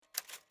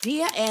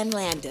Dear Ann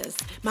Landers,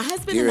 my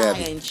husband Dear and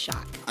Abby, I are in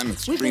shock. I'm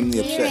extremely We've been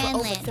upset. together for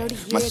over 30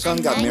 years. My son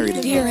got married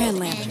in Dear April. Ann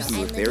Landers. We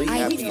were very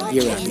happy and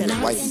Dear excited. Abby,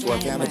 His wife is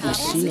working out. I've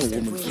seen a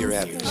woman. Dear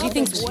Abby. She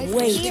thinks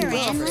way too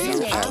much of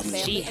herself. Abby.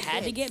 She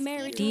had to get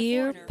married.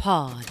 Dear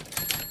Pod.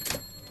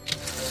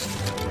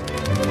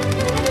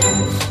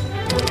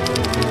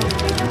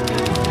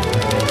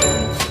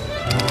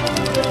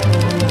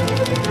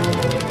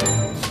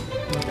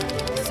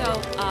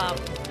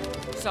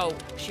 So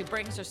she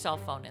brings her cell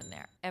phone in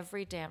there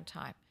every damn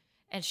time.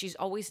 And she's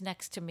always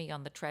next to me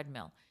on the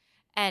treadmill.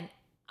 And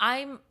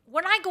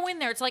when I go in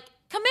there, it's like,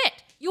 commit.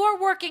 You're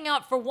working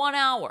out for 1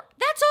 hour.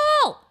 That's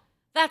all.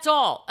 That's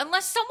all.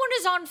 Unless someone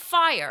is on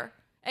fire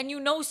and you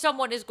know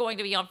someone is going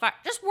to be on fire,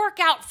 just work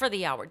out for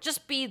the hour.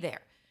 Just be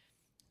there.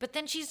 But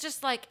then she's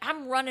just like,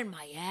 I'm running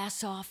my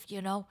ass off,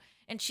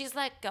 And she's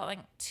like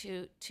going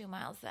 2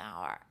 miles an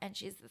hour. And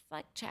she's just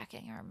like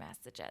checking her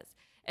messages.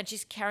 And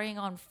she's carrying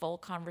on full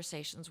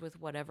conversations with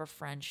whatever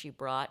friend she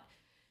brought.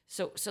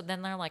 So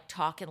then they're like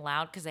talking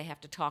loud because they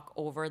have to talk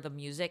over the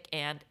music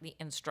and the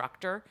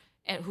instructor,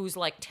 and who's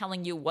like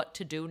telling you what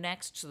to do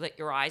next so that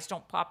your eyes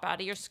don't pop out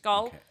of your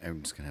skull. Okay,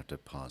 I'm just going to have to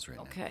pause right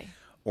now. Okay.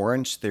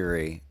 Orange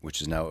Theory,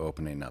 which is now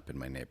opening up in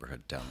my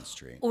neighborhood down the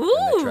street. Ooh.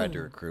 And they tried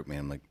to recruit me.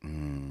 I'm like, yeah,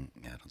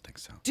 I don't think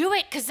so. Do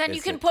it, because then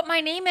you can put my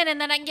name in and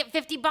then I can get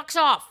 $50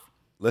 off.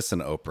 Listen,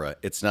 Oprah,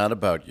 it's not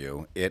about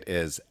you. It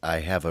is, I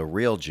have a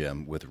real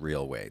gym with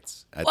real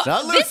weights. It's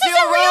not this is Lucille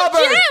a real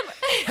Roberts.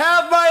 gym.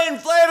 Have my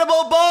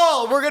inflatable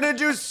ball. We're going to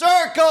do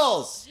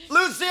circles.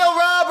 Lucille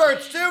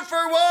Roberts, 2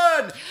 for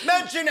 1.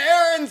 Mention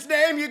Aaron's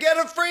name, you get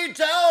a free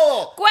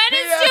towel. Gwen is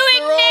P.S. doing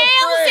they're all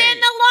nails free. in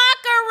the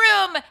locker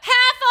room.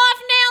 Half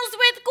off nails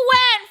with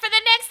Gwen for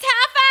the next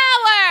half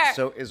hour.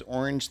 So is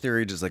Orange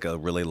Theory just like a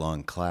really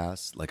long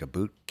class, like a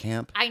boot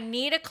camp? I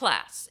need a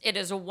class. It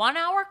is a 1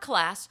 hour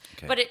class,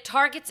 Okay. but it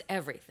targets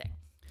everything.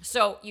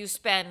 So you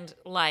spend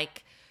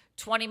like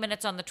 20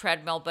 minutes on the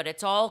treadmill, but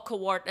it's all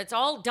it's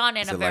all done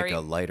in Is a it very like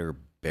a lighter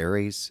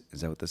berries?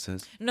 Is that what this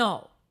is?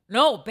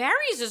 No,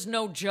 Barry's is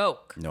no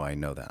joke. No, I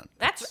know that.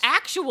 That's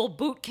actual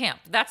boot camp.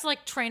 That's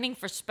like training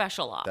for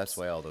special ops. That's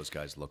why all those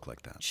guys look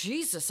like that.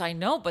 Jesus, I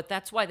know, but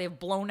that's why they've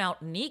blown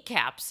out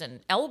kneecaps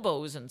and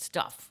elbows and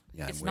stuff.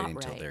 Yeah, it's I'm waiting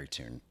not until right.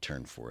 they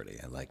turn 40.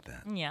 I like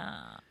that.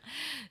 Yeah.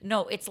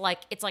 No, it's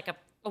like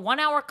a 1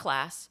 hour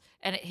class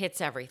and it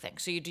hits everything.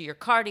 So you do your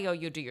cardio,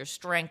 you do your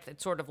strength.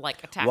 It sort of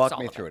like attacks Walk all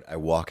me of through it. it. I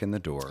walk in the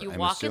door. You I'm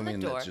walk in the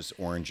assuming door. that's just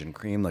orange and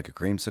cream, like a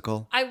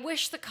creamsicle. I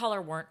wish the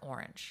color weren't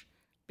orange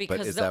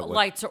because is the that what-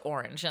 lights are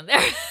orange in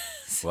there.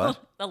 So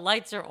What? The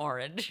lights are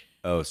orange.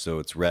 Oh, so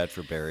it's red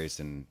for berries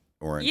and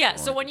orange. Yeah, for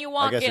so orange. when you I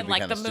walk guess in, it'd be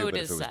like kinda the mood stupid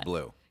is if it was set.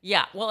 blue.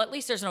 Yeah, well, at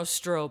least there's no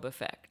strobe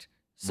effect.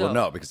 So Well,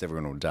 no, because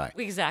everyone would die.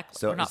 Exactly.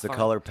 So We're not is the far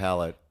color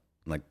palette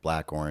like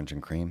black, orange,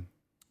 and cream?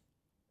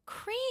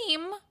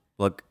 cream?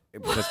 Look,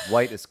 because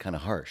white is kind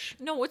of harsh.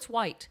 No, it's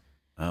white.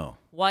 Oh,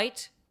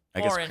 White,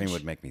 I guess orange. cream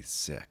would make me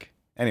sick.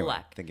 Anyway,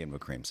 Black. thinking of a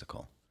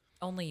creamsicle.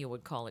 Only you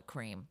would call it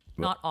cream,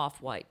 Well- not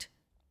off-white.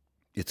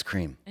 It's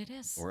cream. It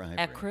is. Or ivory.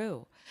 At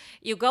Crew.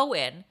 You go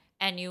in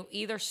and you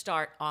either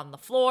start on the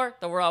floor,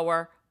 the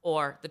rower,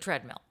 or the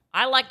treadmill.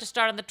 I like to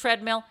start on the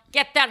treadmill,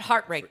 get that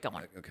heart rate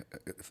going. Okay.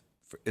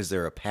 Is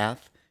there a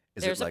path?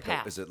 Is There's it a like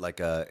path. Is it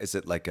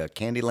like a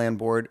Candyland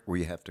board where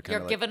you have to kind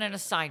You're of given an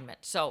assignment.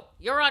 So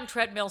you're on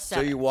treadmill So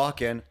 7. you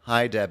walk in,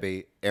 hi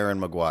Debbie, Aaron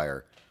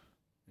McGuire,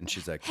 and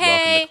she's like, hey,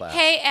 welcome to class.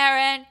 hey,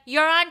 Aaron,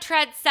 you're on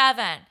tread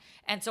 7.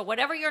 And so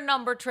whatever your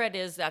number tread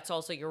is, that's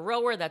also your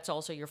rower, that's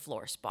also your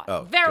floor spot.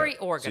 Oh, Very good.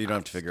 organized. So you don't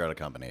have to figure out a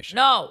combination.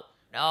 No.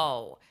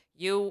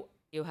 You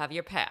have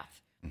your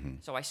path. Mm-hmm.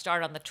 So I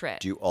start on the tread.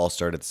 Do you all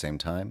start at the same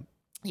time?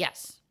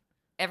 Yes.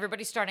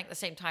 Everybody's starting at the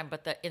same time,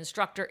 but the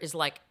instructor is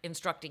like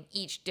instructing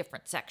each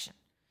different section.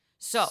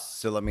 So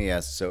let me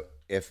ask. So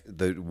if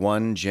the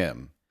one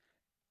gym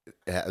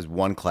has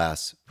one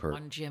class per,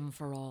 one gym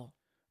for all.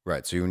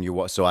 right? So when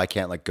you so I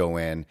can't like go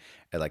in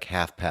at like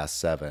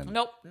 7:30.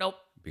 Nope.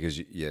 Because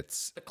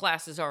it's The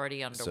class is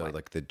already so underway.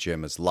 like the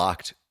gym is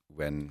locked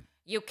when.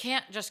 You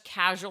can't just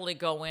casually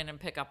go in and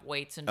pick up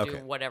weights and do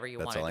whatever you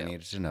want That's to all do. I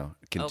needed to know.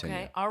 Continue.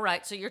 Okay. All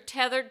right. So you're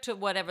tethered to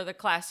whatever the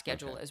class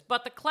schedule is,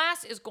 but the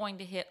class is going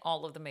to hit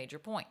all of the major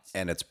points.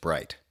 And it's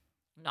bright.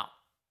 No,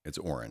 It's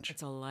orange.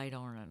 it's a light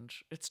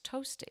orange. It's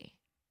toasty.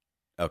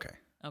 Okay.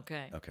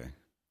 Okay. Okay.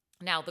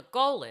 Now, the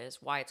goal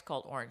is, why it's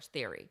called Orange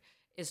Theory,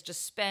 is to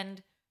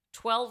spend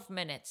 12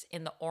 minutes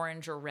in the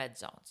orange or red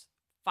zones.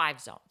 5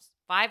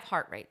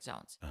 heart rate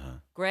zones.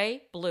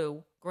 Gray,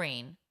 blue,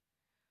 green,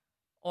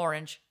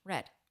 orange,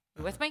 red.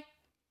 You with me?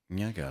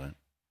 Yeah, I got it.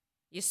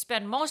 You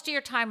spend most of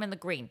your time in the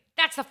green.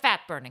 That's the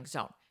fat burning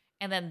zone.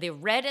 And then the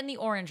red and the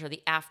orange are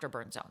the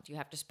afterburn zones. You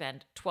have to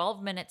spend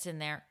 12 minutes in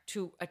there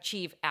to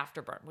achieve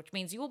afterburn, which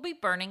means you will be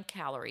burning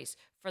calories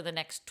for the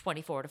next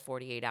 24 to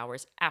 48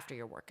 hours after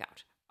your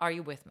workout. Are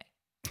you with me?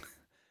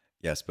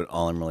 Yes, but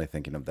all I'm really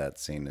thinking of that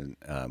scene is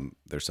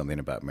there's something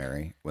about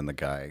Mary when the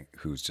guy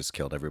who's just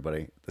killed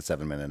everybody, the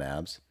 7-minute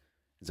abs.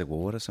 He's like, well,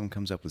 what if someone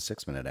comes up with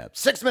 6-minute abs?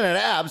 6-minute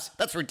abs?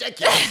 That's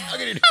ridiculous. How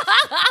can you do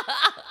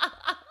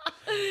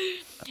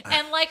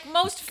And like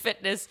most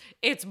fitness,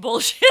 it's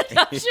bullshit,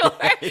 I'm sure.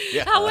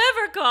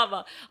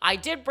 However, I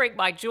did bring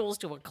my Jules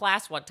to a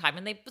class one time,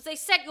 and they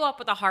set you up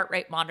with a heart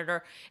rate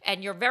monitor,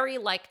 and you're very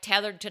like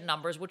tethered to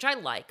numbers, which I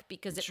like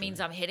because it means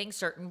I'm hitting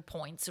certain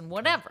points and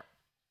whatever.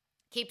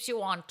 Keeps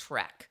you on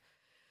track.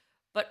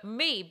 But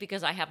me,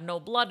 because I have no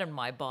blood in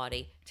my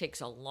body, takes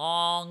a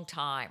long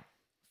time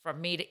for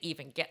me to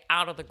even get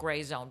out of the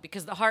gray zone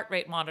because the heart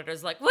rate monitor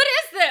is like, what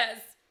is this?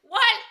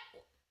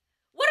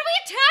 What are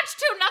we attached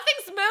to?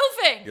 Nothing's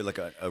moving. You're like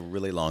a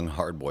really long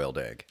hard-boiled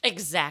egg.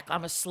 Exactly.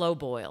 I'm a slow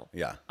boil.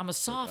 Yeah. I'm a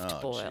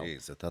soft boil.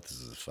 Jeez, I thought this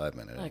was a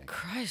 5-minute Like, egg.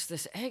 Christ,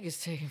 this egg is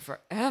taking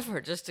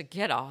forever just to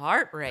get a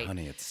heart rate.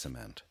 Honey, it's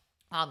cement.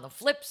 On the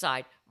flip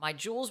side, my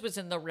Jules was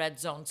in the red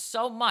zone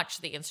so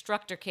much, the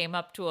instructor came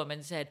up to him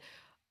and said,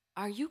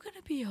 "Are you going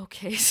to be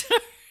okay, sir?"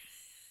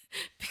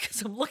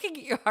 Because I'm looking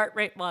at your heart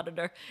rate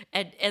monitor,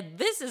 and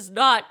this is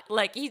not,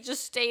 like, he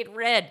just stayed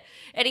red.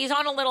 And he's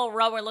on a little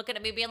rower looking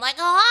at me being like,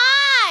 "Oh,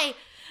 hi!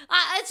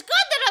 It's good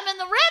that I'm in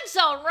the red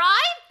zone,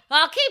 right?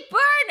 I'll keep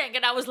burning."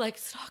 And I was like,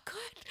 "It's not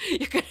good.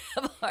 You're going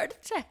to have a heart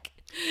attack.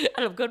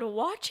 And I'm going to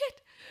watch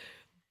it."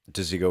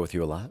 Does he go with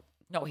you a lot?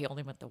 No, he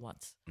only went the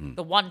once.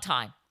 The one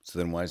time. So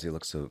then why does he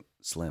look so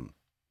slim?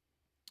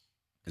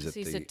 Is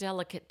He's a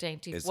delicate,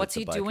 dainty. is it What's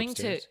the he bike doing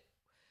upstairs? to...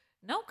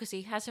 No, because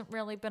he hasn't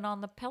really been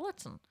on the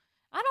Peloton.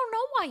 I don't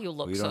know why you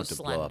look We so don't have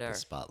to blow up slender. the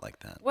spot like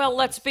that. Well,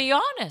 let's be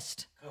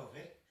honest.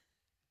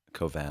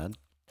 Kovad?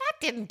 That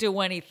didn't do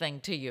anything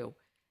to you.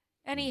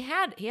 And he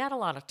had a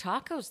lot of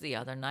tacos the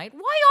other night. Why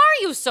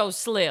are you so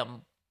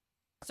slim?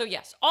 So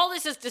yes, all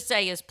this is to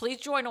say is please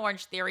join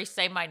Orange Theory,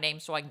 say my name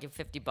so I can give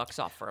 $50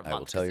 off for a month. I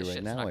will tell 'cause you this right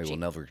shit's now, not I will cheap.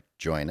 never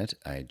join it.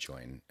 I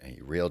join a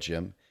real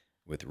gym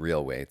with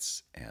real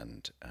weights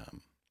and,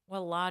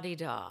 Well,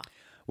 la-di-da.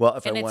 well,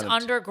 if And I it's wanted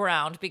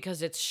underground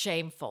because it's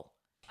shameful.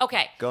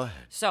 Okay. Go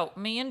ahead. So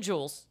me and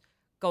Jules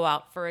go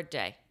out for a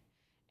day.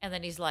 And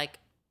then he's like,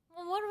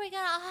 "Well, what are we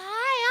going to...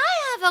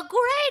 Hi, I have a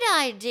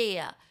great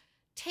idea."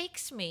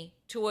 Takes me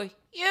to a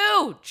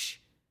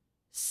huge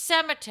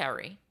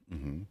cemetery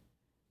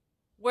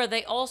where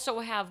they also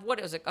have, what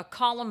is it, a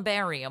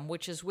columbarium,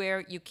 which is where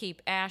you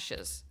keep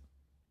ashes,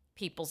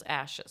 people's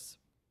ashes.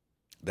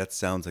 That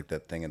sounds like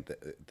that thing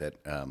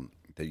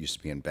that used to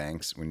be in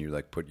banks when you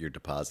like put your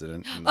deposit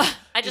in. And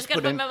I just got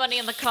to put in- my money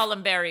in the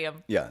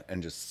columbarium. Yeah,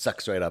 and just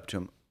sucks right up to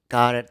him.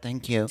 Got it,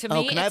 thank you. To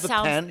oh, me, can I it have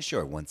sounds- a pen?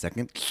 Sure, 1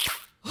 second.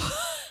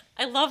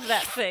 I love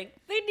that thing.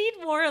 They need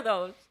more of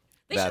those.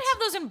 They should That's- have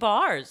those in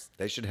bars.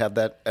 They should have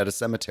that at a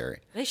cemetery.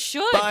 They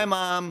should. Bye,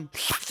 Mom.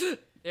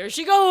 There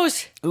she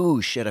goes.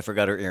 Ooh, shit, I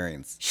forgot her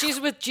earrings. She's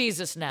with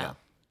Jesus now.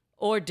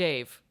 Or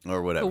Dave,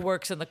 Or whatever. who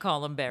works in the We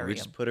columbarium.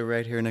 just put her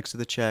right here next to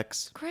the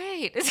checks.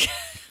 Great. Can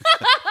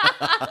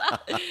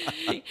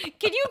you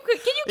You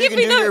give can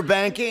me do the... your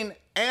banking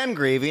and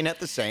grieving at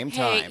the same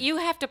Hey, time. you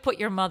have to put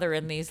your mother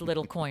in these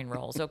little coin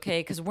rolls, okay?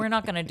 Because we're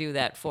not going to do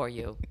that for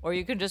you. Or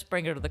you can just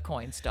bring her to the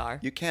Coin Star.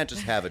 You can't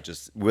just have it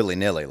just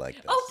willy-nilly like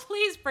this. Oh,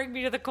 please bring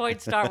me to the Coin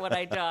Star when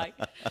I die.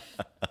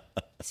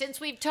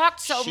 Since we've talked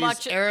so She's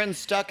much... Aaron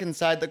stuck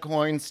inside the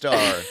coin star.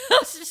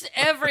 It's just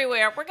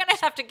everywhere. We're going to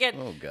have to get...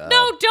 Oh, God.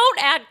 No,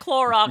 don't add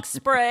Clorox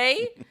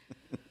spray.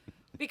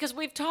 Because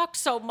we've talked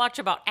so much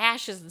about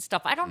ashes and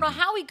stuff. I don't know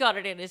how he got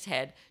it in his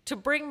head to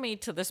bring me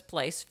to this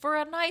place for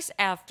a nice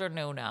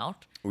afternoon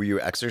out. Were you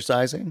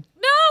exercising?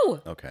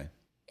 No! Okay.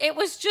 It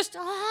was just,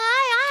 "Hi,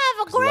 I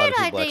have a 'Cause a lot great of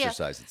people idea."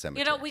 exercise at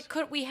You know,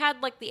 cemeteries. we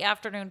had like the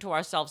afternoon to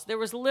ourselves. There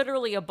was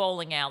literally a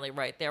bowling alley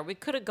right there. We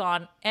could have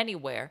gone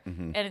anywhere.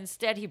 Mm-hmm. And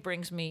instead he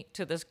brings me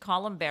to this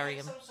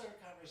columbarium. Some sort of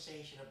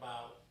conversation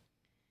about,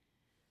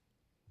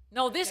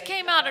 No, this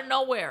came out of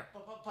nowhere.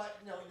 but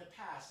no, in the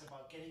past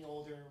about getting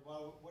older.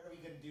 Well, what are we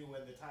gonna do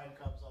when the time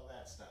comes? All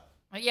that stuff.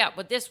 Yeah,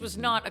 but this was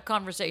Mm-hmm. not a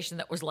conversation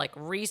that was like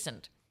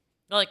recent.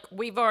 Like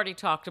we've already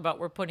talked about,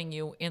 we're putting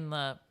you in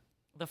the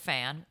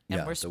fan and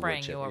Yeah, we're the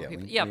spraying wood you chip. over Yeah,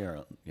 people. we Yep.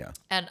 are- yeah.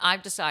 And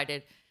I've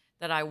decided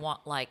that I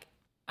want like,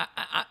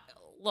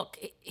 look,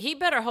 he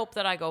better hope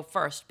that I go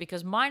first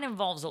because mine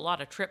involves a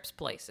lot of trips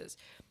places.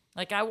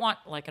 Like I want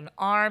like an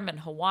arm in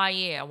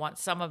Hawaii. I want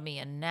some of me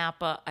in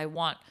Napa. I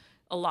want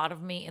a lot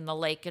of me in the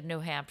lake in New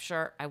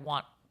Hampshire. I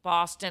want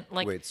Boston.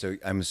 Like Wait, so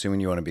I'm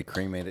assuming you want to be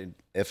cremated?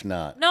 If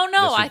not, No, this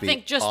would I be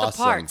think just the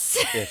awesome parts.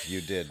 if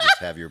you did just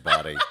have your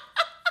body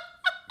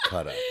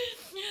cut up.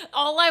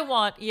 all I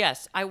want,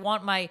 yes, I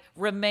want my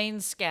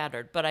remains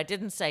scattered, but I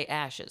didn't say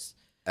ashes.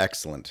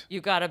 Excellent.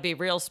 You got to be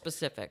real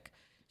specific.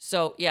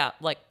 So yeah,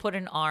 like put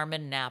an arm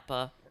in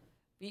Napa.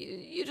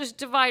 You just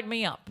divide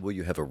me up. Will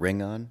you have a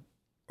ring on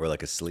or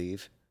like a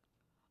sleeve?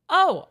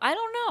 Oh, I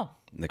don't know.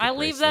 Like a I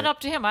leave that bracelet? up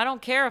to him. I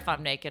don't care if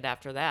I'm naked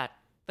after that.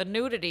 The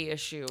nudity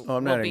issue Oh,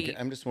 I'm will not. be.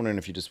 I'm just wondering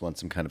if you just want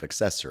some kind of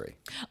accessory,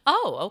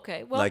 Oh,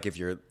 okay. Well, like if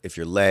your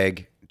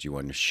leg. Do you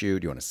want a shoe?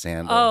 Do you want a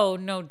sandal? oh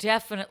no,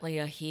 definitely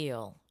a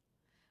heel.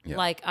 Yeah.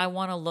 Like I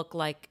want to look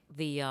like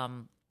the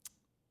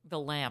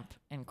lamp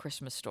in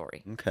Christmas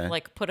Story. Okay.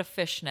 Like put a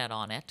fishnet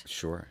on it.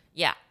 Sure.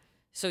 Yeah.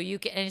 So you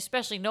can, and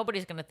especially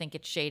nobody's going to think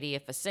it's shady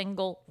if a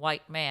single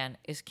white man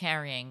is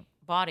carrying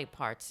body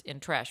parts in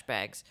trash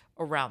bags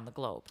around the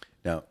globe.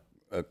 Now,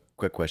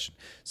 quick question.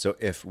 So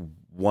if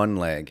one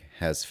leg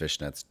has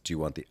fishnets, do you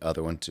want the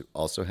other one to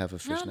also have a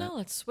fishnet? No,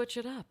 let's switch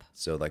it up.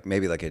 So like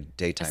maybe like a A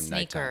daytime,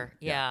 nighttime. sneaker,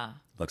 yeah.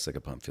 Looks like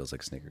a pump, feels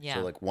like a sneaker. Yeah.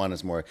 So like one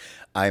is more,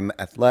 I'm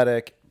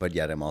athletic, but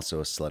yet I'm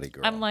also a slutty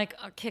girl. I'm like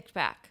kicked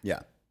back.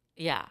 yeah.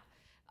 Yeah.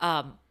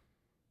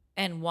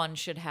 And one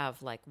should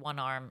have like one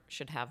arm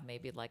should have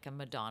maybe like a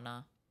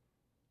Madonna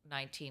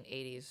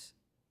 1980s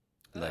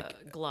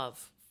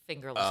glove,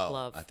 fingerless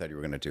glove. I thought you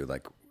were going to do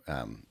like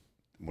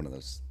one of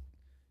those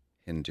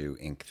Hindu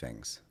ink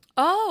things.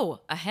 Oh,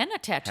 a henna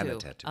tattoo. Henna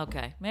tattoo.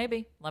 Okay,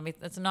 maybe.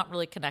 It's not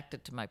really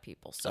connected to my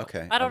people, so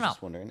Okay. I don't was know.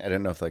 just wondering. I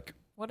didn't know if like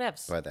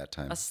Whatevs. by that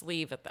time. A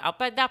sleeve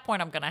by that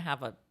point I'm going to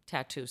have a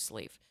tattoo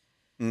sleeve.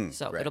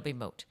 So great. it'll be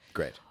moot.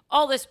 Great.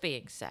 All this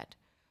being said,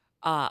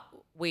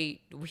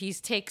 he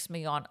takes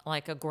me on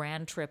like a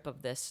grand trip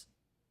of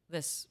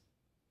this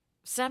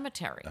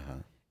cemetery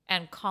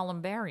and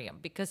columbarium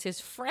because his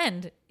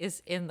friend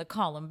is in the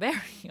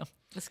columbarium.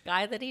 This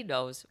guy that he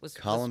knows was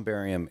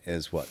Columbarium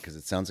is what? Because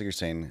it sounds like you're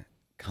saying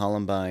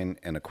Columbine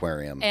and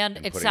aquarium. and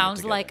it putting sounds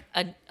together. like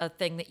a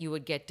thing that you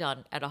would get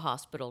done at a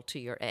hospital to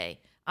your A.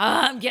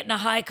 I'm getting a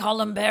high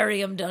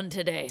columbarium done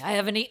today. I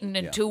haven't eaten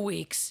in 2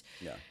 weeks.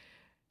 Yeah.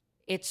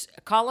 It's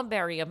a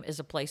columbarium is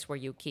a place where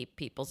you keep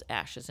people's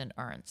ashes in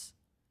urns.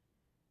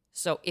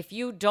 So if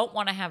you don't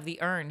want to have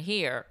the urn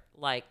here,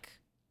 like,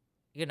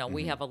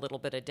 we have a little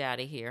bit of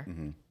daddy here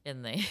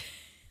in the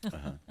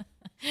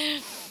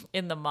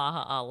in the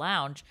Maha'a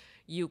Lounge,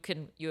 you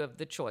have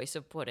the choice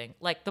of putting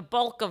like the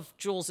bulk of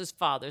Jules's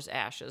father's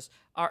ashes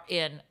are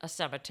in a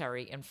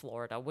cemetery in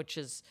Florida, which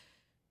is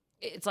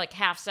it's like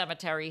half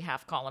cemetery,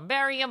 half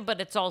columbarium, but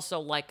it's also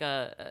like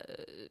a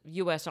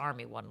U.S.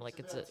 Army one, like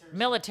it's a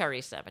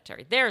military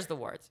cemetery. There's the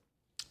words.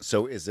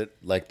 So is it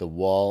like the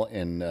wall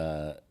in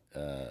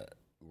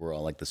where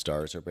all like the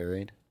stars are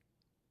buried,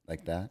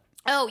 like that?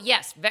 Oh,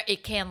 yes,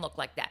 it can look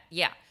like that,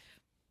 yeah.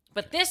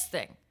 But this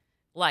thing,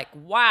 like,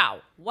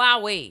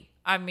 wowee.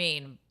 I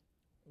mean,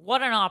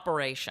 what an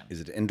operation. Is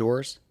it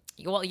indoors?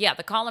 Well, yeah,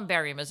 the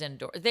columbarium is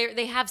indoor.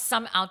 They have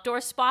some outdoor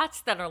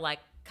spots that are like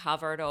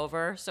covered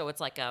over, so it's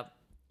like a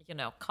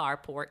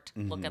carport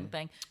looking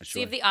thing. So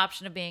you have the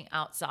option of being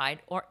outside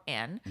or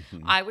in.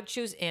 I would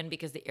choose in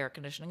because the air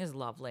conditioning is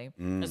lovely.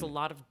 There's a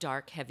lot of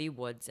dark, heavy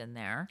woods in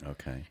there.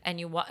 Okay. And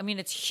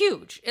it's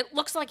huge. It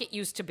looks like it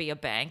used to be a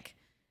bank.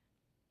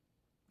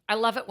 I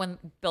love it when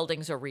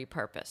buildings are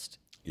repurposed.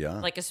 Yeah.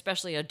 Like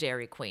especially a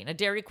Dairy Queen. A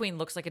Dairy Queen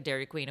looks like a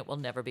Dairy Queen. It will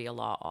never be a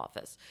law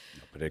office.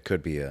 But it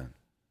could be a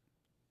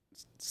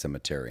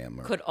cemeterium.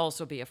 Or... Could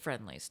also be a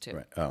Friendly's too.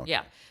 Right. Oh, okay.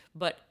 Yeah.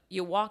 But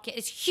you walk in,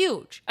 it's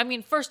huge. I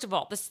mean, first of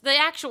all, the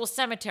actual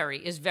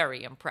cemetery is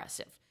very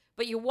impressive.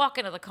 But you walk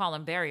into the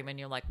columbarium and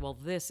you're like, well,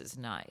 this is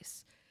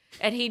nice.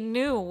 And he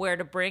knew where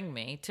to bring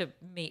me to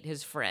meet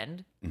his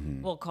friend.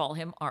 We'll call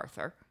him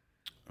Arthur.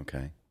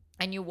 Okay.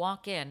 And you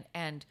walk in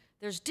and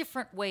there's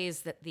different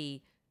ways that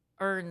the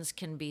urns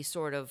can be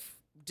sort of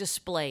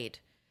displayed.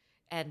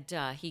 And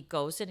he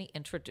goes and he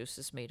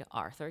introduces me to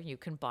Arthur. You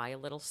can buy a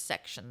little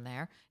section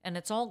there. And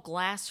it's all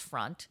glass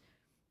front.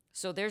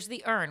 So there's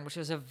the urn, which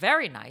was a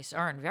very nice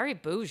urn, very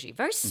bougie,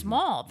 very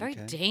small, very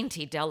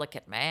dainty,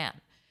 delicate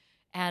man.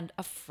 And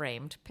a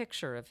framed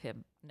picture of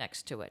him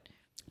next to it.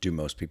 Do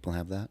most people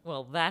have that?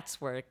 Well, that's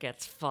where it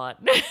gets fun.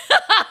 So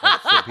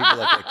people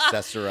like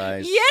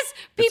accessorize. Yes,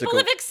 It's people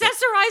like have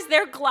accessorized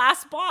their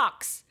glass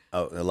box.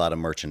 Oh, a lot of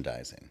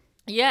merchandising.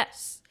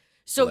 Yes.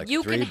 So Like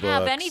you 3 can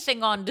have books.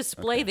 anything on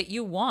display that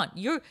you want.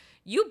 You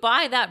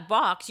buy that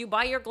box, you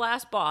buy your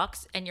glass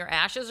box, and your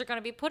ashes are going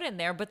to be put in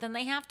there, but then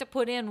they have to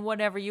put in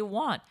whatever you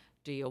want.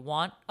 Do you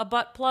want a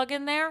butt plug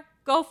in there?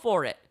 Go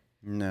for it.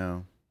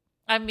 No.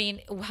 I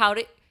mean,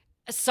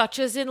 such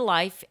as in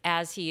life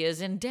as he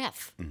is in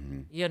death,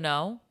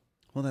 Well,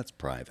 that's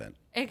private.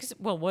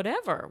 Well,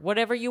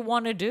 whatever you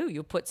want to do,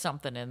 you put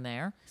something in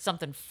there,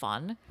 something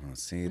fun. Oh,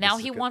 see, Now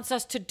this is he good. wants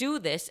us to do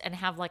this and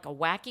have like a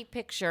wacky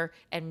picture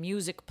and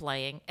music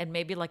playing and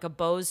maybe like a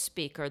Bose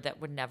speaker that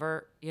would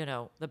never,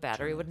 the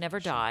battery would never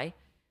die.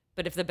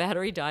 But if the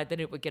battery died, then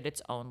it would get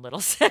its own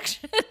little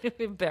section.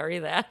 We bury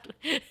that.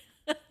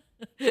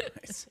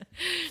 Nice.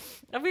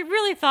 And we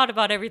really thought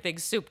about everything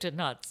soup to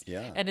nuts.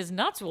 Yeah. And his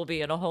nuts will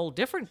be in a whole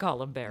different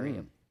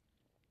columbarium.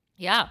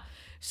 Yeah.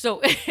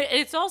 So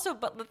it's also,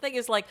 but the thing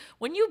is, like,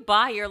 when you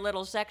buy your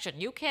little section,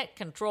 you can't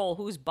control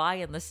who's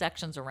buying the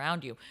sections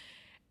around you.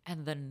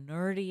 And the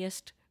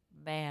nerdiest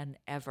man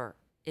ever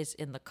is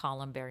in the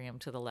columbarium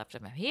to the left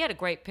of him. He had a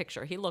great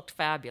picture. He looked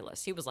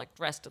fabulous. He was like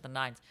dressed to the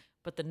nines.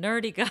 But the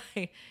nerdy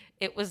guy,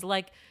 it was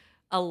like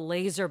a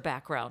laser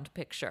background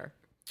picture.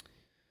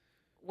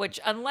 Which,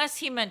 unless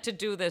he meant to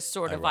do this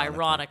sort of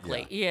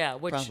ironically,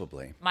 which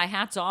Probably. my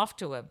hat's off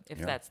to him if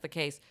that's the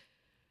case.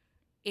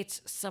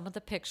 It's some of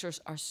the pictures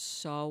are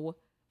so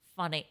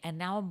funny, and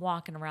now I'm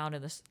walking around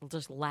in this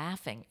just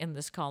laughing in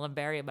this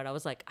columbarium, but I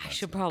was like, I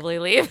should probably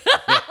leave.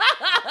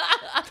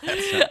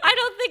 I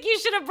don't think you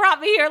should have brought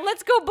me here.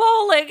 Let's go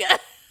bowling.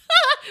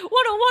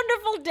 What a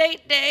wonderful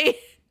date day.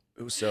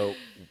 So,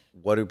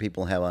 what do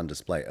people have on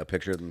display? A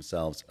picture of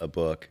themselves, a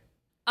book.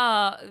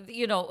 A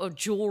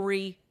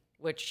jewelry,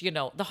 which,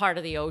 the heart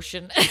of the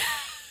ocean.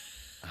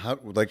 How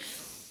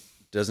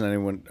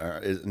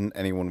isn't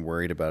anyone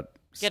worried about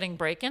Getting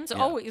break-ins?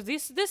 Yeah. Oh,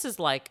 this is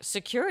like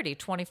security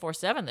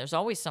 24/7. There's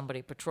always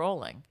somebody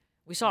patrolling.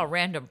 We saw a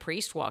random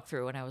priest walk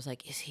through, and I was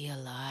like, is he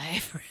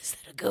alive or is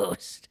that a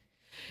ghost?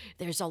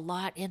 There's a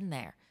lot in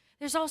there.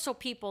 There's also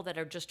people that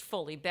are just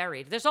fully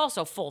buried. There's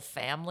also full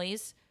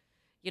families.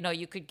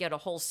 You could get a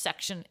whole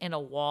section in a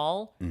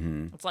wall.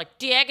 Mm-hmm. It's like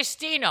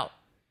D'Agostino.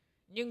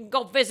 You can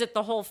go visit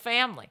the whole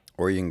family.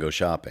 or you can go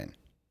shopping?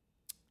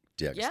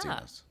 Yeah.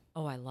 D'Agostino's.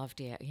 Oh, I love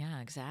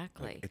Yeah,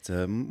 exactly. It's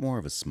a more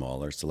of a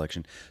smaller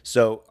selection.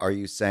 So, are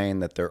you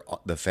saying that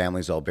the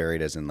family's all buried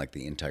as in like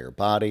the entire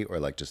body, or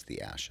like just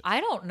the ashes?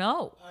 I don't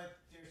know.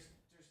 There's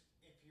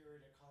if you're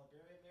in a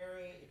columbarium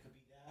area, it could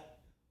be that.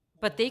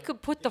 But they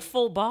could put the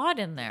full bod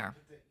in there.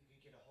 You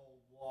could get a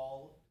whole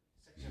wall,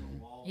 section of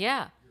wall.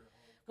 Yeah.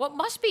 What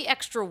must be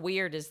extra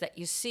weird is that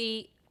you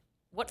see,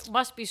 what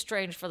must be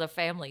strange for the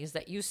family is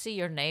that you see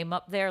your name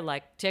up there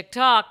like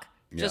tick-tock,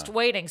 just Yeah.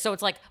 waiting. So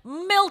it's like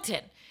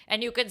Milton.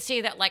 And you can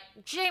see that like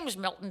James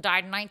Milton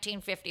died in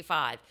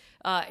 1955.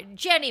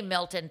 Jenny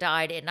Milton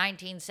died in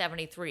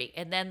 1973.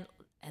 And then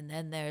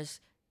there's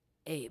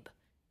Abe.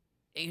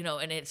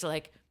 And it's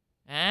like,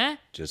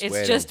 Just it's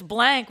waiting. just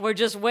blank. We're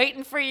just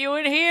waiting for you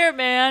in here,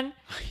 man.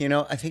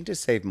 I think to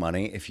save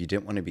money, if you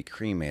didn't want to be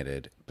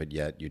cremated, but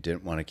yet you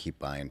didn't want to keep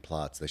buying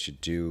plots, they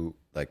should do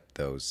like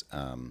those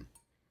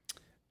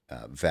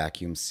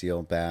vacuum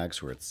seal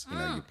bags where it's,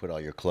 you put all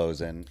your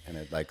clothes in and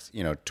it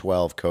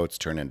 12 coats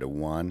turn into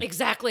one.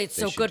 Exactly. It's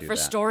They so should good do for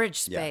that.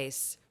 storage Yeah.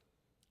 space.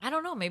 I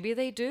don't know. Maybe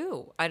they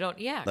do. I don't.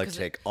 Yeah. Like 'cause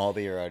take all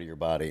the air out of your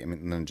body. I mean,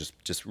 and then just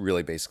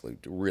really basically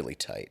really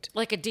tight.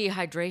 like a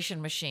dehydration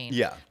machine.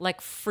 Yeah. Like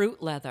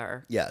fruit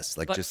leather. Yes,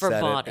 like But just for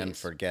set bodies. it and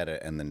forget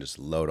it, and then just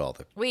load all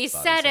the. We bodies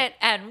said up. it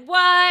and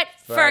what?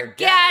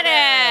 Forget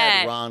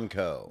it.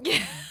 Ronco.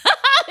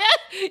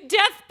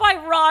 Death by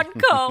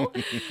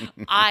Ronco.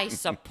 I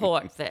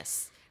support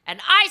this. And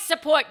I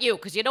support you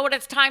because you know what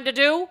it's time to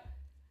do?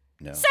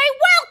 No. Say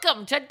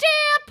welcome to Dear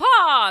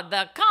Pod,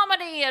 the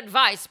comedy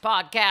advice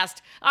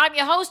podcast. I'm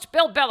your host,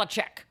 Bill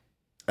Belichick.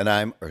 And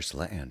I'm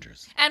Ursula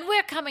Andrews. And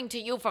we're coming to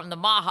you from the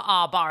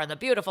Maha Bar in the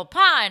beautiful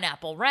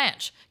Pineapple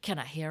Ranch. Can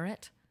I hear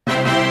it?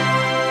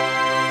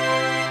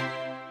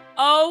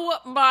 Oh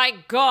my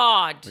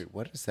God. Wait,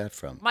 what is that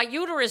from? My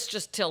uterus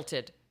just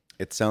tilted.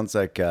 It sounds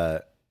like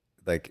the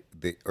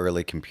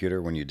early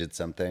computer when you did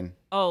something.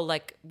 Oh,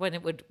 like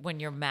when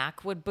your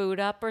Mac would boot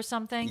up or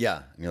something? Yeah,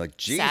 and you're like,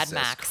 Jesus Sad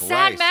Mac. Christ.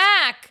 Sad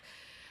Mac.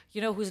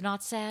 You know who's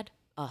not sad?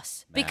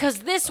 Us. Because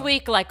this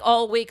week, like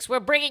all weeks, we're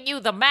bringing you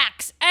the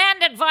Macs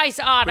and advice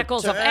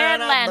articles of Return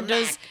Ann of the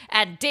Landers Mac.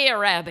 and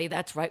Dear Abby.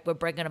 That's right, we're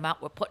bringing them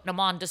out. We're putting them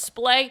on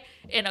display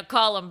in a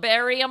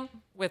columbarium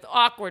with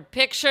awkward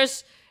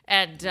pictures.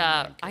 And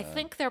I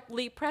think they're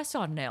Lee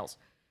press-on nails.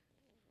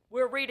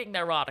 We're reading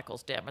their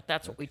articles, damn it.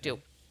 That's what we do.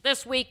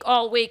 This week,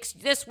 all weeks.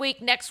 This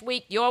week, next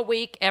week, your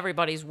week,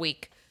 everybody's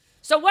week.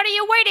 So what are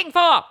you waiting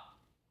for?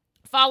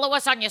 Follow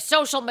us on your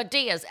social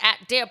medias at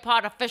Dear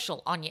Pod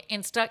Official on your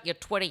Insta, your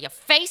Twitter, your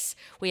Face.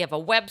 We have a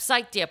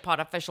website,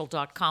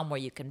 dearpodofficial.com, where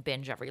you can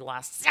binge every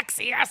last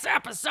sexy-ass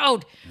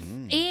episode.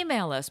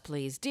 Email us,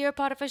 please,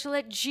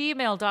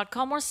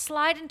 dearpodofficial@gmail.com, or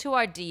slide into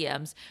our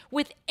DMs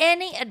with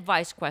any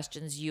advice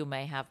questions you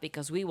may have,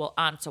 because we will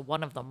answer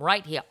one of them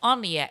right here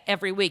on the air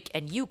every week,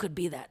 and you could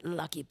be that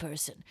lucky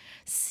person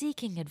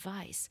seeking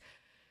advice.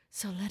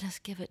 So let us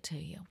give it to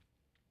you.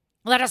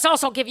 Let us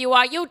also give you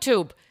our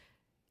YouTube,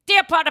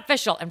 Dear Pod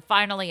Official, and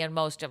finally and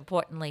most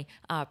importantly,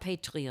 our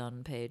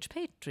Patreon page,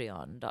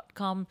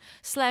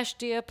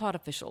 patreon.com/Dear Pod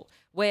Official,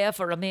 where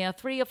for a mere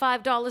 $3 or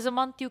 $5 a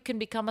month, you can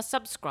become a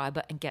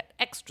subscriber and get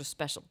extra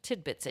special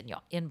tidbits in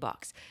your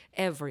inbox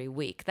every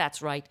week.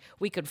 That's right,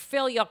 we could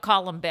fill your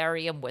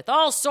columbarium with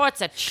all sorts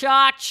of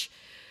chotch.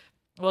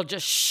 We'll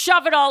just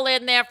shove it all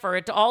in there for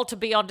it all to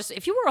be on display.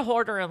 If you were a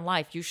hoarder in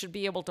life, you should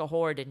be able to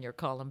hoard in your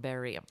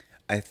columbarium.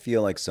 I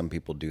feel like some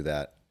people do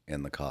that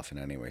in the coffin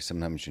anyway.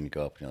 Sometimes when you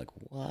go up and you're like,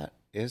 what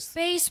is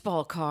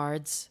Baseball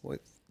cards. what?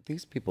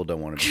 These people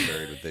don't want to be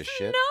buried with this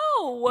shit.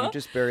 No. You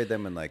just bury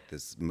them in like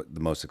the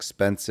most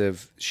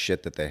expensive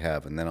shit that they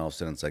have, and then all of a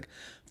sudden it's like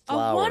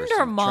flowers,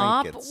 Wonder and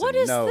Mop? trinkets, What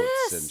and is notes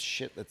this? and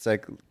shit. It's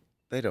like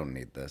they don't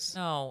need this.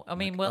 No, I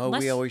mean, Like, well, oh,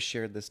 unless we always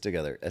shared this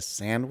together. A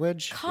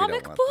sandwich. We don't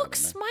comic want that in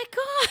books. there. My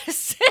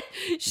gosh,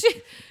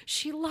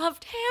 she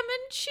loved ham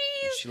and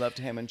cheese. She loved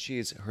ham and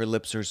cheese. Her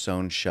lips are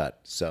sewn shut.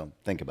 So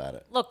think about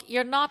it. Look,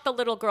 you're not the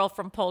little girl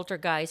from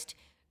Poltergeist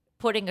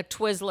putting a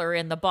Twizzler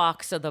in the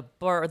box of the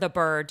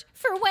bird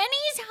for when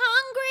he's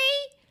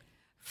hungry,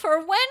 for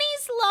when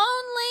he's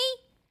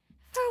lonely,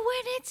 for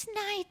when it's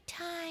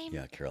nighttime.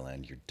 Yeah,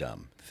 Caroline, you're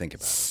dumb. Think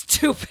about it.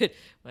 Stupid.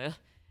 Well,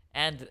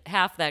 and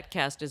half that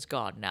cast is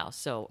gone now.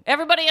 So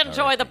everybody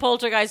enjoy the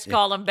Poltergeist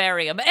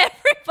columbarium.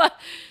 Everybody.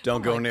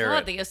 Don't go my near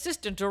God, it. the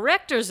assistant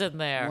director's in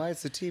there. Why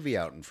is the TV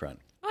out in front?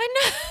 I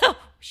know.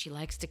 She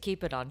likes to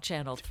keep it on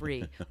Channel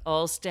 3.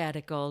 All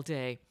static all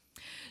day.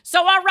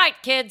 So, all right,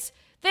 kids.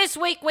 This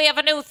week we have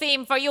a new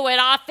theme for you, and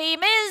our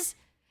theme is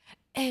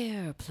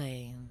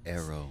airplanes.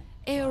 Arrow.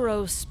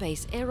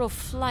 Aerospace,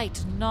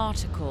 aeroflight,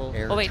 nautical.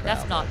 Air Oh wait,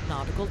 that's travel. not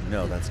nautical.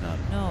 No, that's not.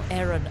 No,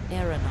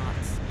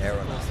 aeronauts.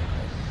 Aeronautical.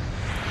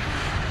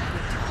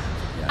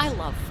 Yes. I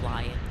love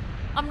flying.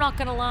 I'm not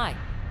gonna lie.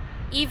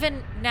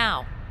 Even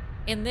now,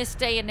 in this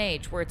day and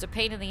age where it's a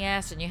pain in the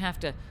ass and you have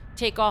to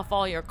take off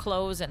all your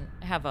clothes and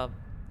have a,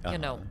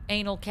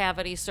 anal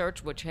cavity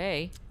search, which,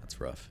 hey,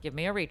 That's rough. give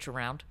me a reach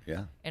around.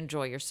 Yeah.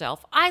 Enjoy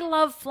yourself. I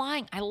love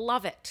flying. I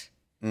love it.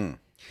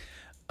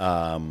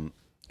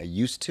 I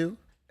used to,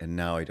 and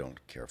now I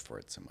don't care for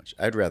it so much.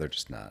 I'd rather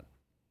just not.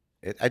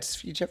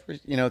 It's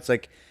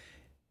like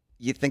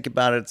you think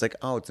about it. It's like,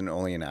 oh, it's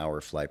only an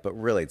hour flight, but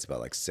really, it's about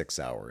like 6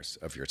 hours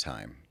of your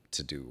time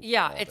to do.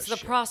 Yeah, all it's this the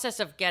shit. process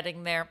of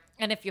getting there.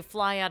 And if you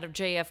fly out of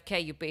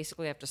JFK, you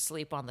basically have to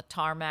sleep on the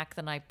tarmac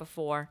the night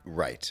before.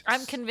 Right.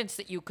 I'm convinced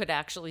that you could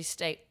actually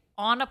stay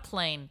on a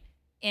plane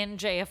in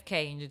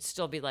JFK and you'd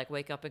still be like,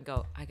 wake up and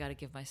go, I got to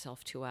give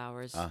myself 2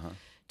 hours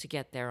to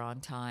get there on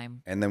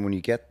time. And then when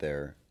you get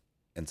there,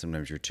 and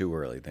sometimes you're too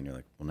early, then you're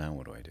like, well, now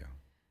what do I do?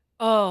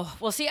 Oh,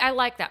 well, see, I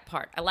like that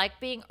part. I like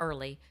being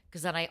early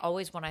because then I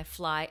always, when I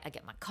fly, I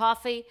get my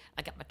coffee,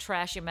 I get my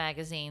trashy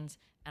magazines,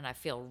 and I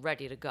feel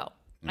ready to go.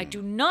 I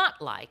do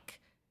not like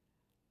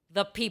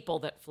the people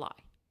that fly.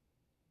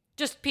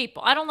 Just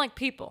people. I don't like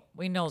people.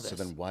 We know this. So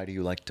then why do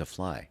you like to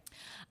fly?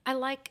 I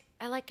like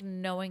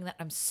knowing that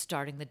I'm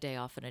starting the day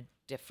off in a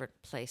different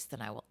place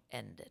than I will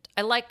end it.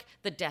 I like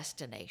the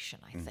destination,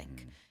 I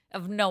think,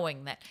 of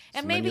knowing that.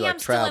 And So then maybe you like I'm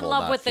still in travel,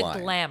 love not with flying.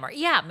 the glamour.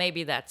 Yeah,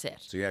 maybe that's it.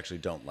 So you actually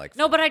don't like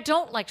No, but I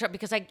don't like travel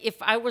because if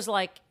I was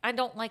like, I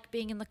don't like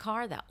being in the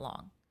car that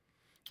long.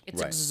 It's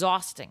Right.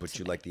 exhausting. But to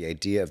you me. like the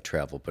idea of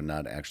travel, but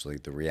not actually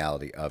the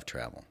reality of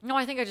travel. No,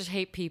 I think I just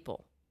hate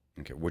people.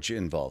 Okay, which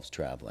involves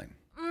traveling.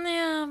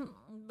 Yeah,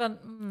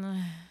 but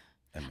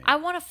I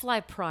want to fly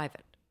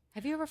private.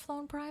 Have you ever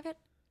flown private?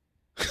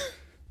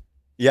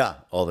 Yeah,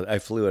 I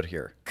flew it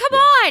here. Come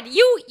on,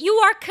 you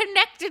are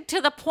connected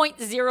to the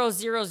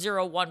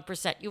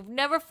 0.0001%. You've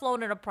never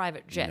flown in a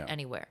private jet No.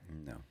 anywhere.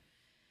 No.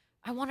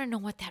 I want to know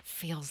what that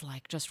feels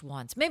like just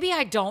once. Maybe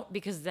I don't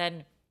because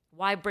then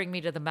why bring me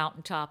to the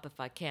mountaintop if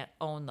I can't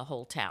own the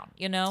whole town,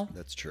 you know?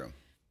 That's true.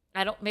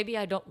 Maybe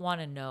I don't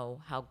want to know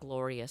how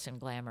glorious and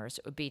glamorous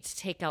it would be to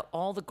take out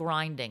all the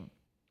grinding.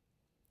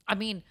 I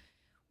mean,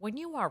 when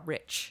you are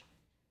rich,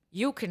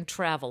 you can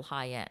travel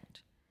high end.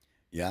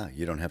 Yeah,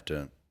 you don't have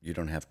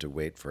to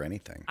wait for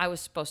anything. I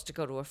was supposed to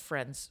go to a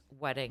friend's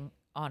wedding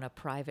on a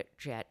private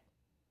jet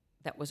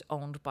that was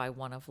owned by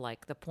one of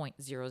like the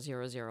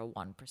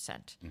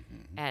 0.0001%.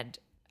 And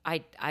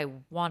I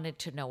wanted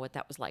to know what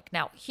that was like.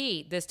 Now,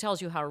 this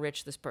tells you how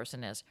rich this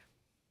person is,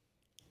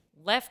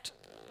 left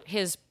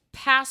his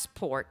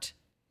passport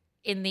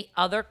in the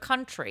other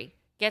country,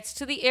 gets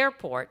to the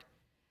airport,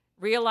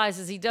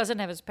 realizes he doesn't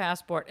have his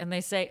passport, and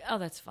they say, oh,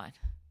 that's fine.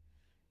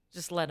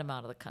 Just let him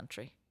out of the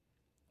country.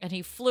 And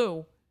he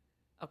flew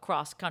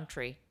across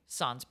country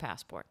sans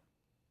passport.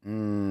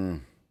 I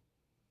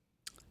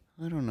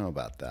don't know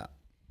about that.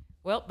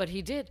 Well, but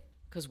he did.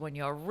 Because when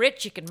you're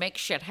rich, you can make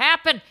shit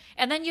happen.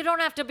 And then you don't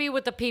have to be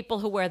with the people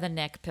who wear the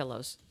neck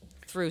pillows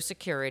through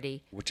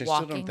security, Which I still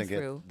walking don't think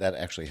through. that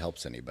actually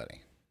helps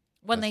anybody.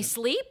 When they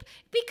sleep?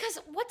 Because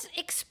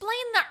explain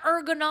the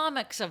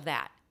ergonomics of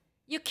that.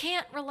 You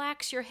can't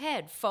relax your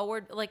head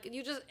forward. Like,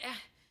 you just,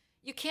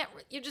 you can't,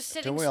 you're just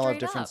sitting Don't we straight all have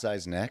different up.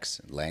 size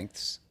necks,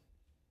 lengths?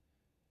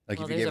 Like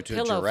Well, if you there's gave a it to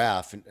a pillow.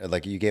 giraffe,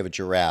 like you gave a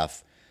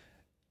giraffe,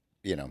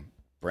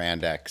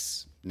 brand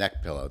X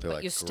neck pillow, they're But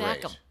like, you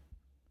stack great. them.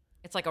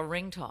 It's like a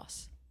ring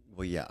toss.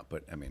 Well, yeah,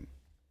 but I mean,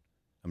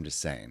 I'm just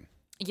saying.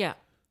 Yeah.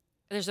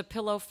 There's a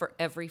pillow for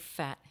every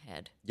fat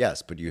head.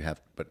 Yes, but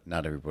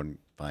not everyone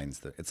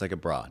finds it's like a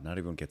bra. Not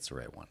everyone gets the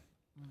right one.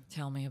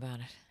 Tell me about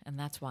it. And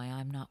that's why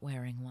I'm not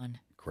wearing one.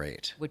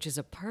 Great. Which is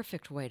a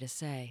perfect way to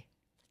say,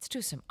 let's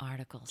do some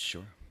articles.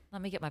 Sure.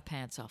 Let me get my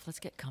pants off. Let's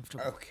get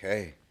comfortable.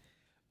 Okay.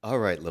 All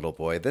right, little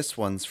boy. This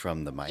one's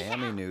from the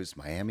Miami News,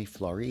 Miami,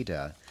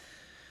 Florida,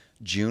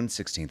 June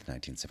 16th,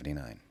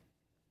 1979.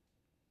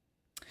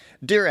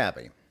 Dear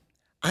Abby,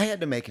 I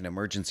had to make an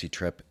emergency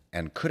trip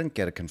and couldn't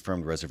get a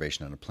confirmed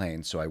reservation on a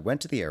plane, so I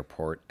went to the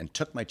airport and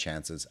took my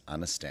chances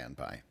on a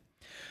standby.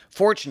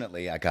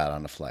 Fortunately, I got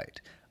on a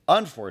flight.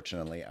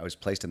 Unfortunately, I was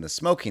placed in the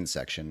smoking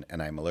section,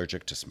 and I'm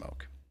allergic to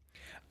smoke.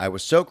 I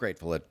was so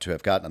grateful to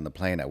have gotten on the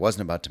plane, I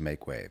wasn't about to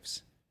make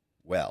waves.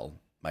 Well,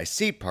 my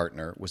seat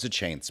partner was a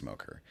chain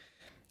smoker.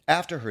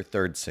 After her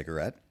third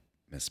cigarette,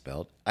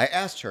 misspelled, I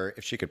asked her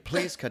if she could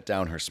please cut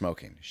down her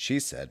smoking. She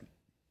said,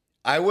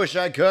 I wish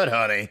I could,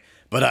 honey,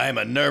 but I am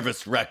a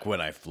nervous wreck when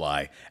I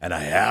fly, and I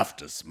have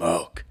to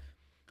smoke.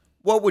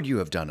 What would you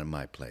have done in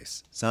my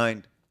place?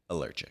 Signed,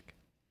 Allergic.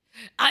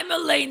 I'm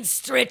Elaine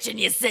Stritch, and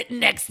you're sitting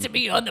next to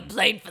me on the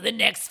plane for the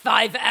next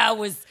 5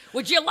 hours.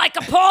 Would you like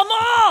a Pall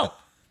Mall?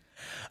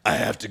 I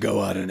have to go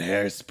on in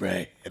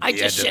hairspray. I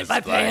just shit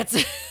my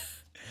pants.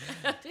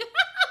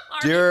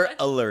 Dear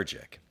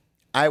Allergic,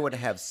 I would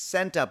have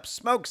sent up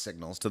smoke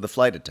signals to the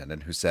flight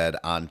attendant who said,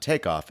 on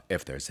takeoff,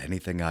 if there's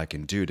anything I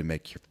can do to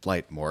make your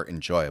flight more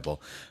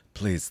enjoyable,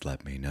 please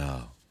let me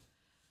know.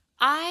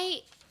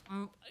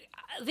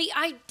 The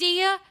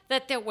idea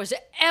that there was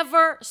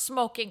ever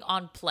smoking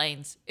on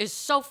planes is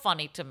so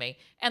funny to me.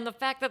 And the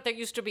fact that there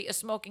used to be a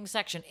smoking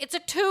section. It's a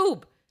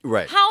tube.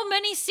 Right. How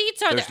many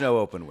seats are There's there? no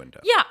open window.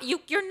 Yeah, you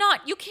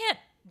can't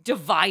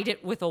divide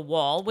it with a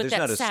wall with There's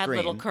not that a sad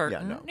little screen.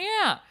 curtain. Yeah, no.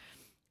 Yeah.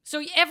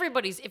 So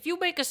if you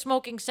make a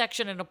smoking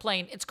section in a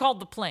plane, it's called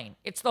the plane.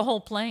 It's the whole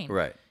plane.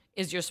 Right.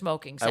 Is your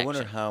smoking section. I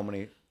wonder how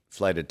many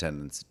flight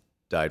attendants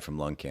died from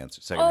lung cancer.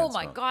 Oh secondhand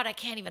my smoke. God, I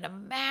can't even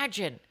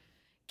imagine.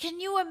 Can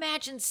you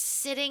imagine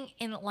sitting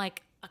in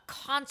like a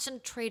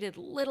concentrated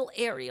little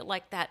area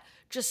like that,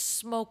 just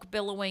smoke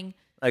billowing?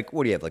 Like,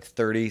 what do you have, like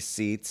 30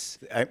 seats?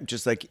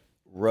 Just like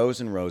rows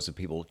and rows of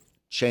people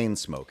chain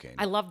smoking.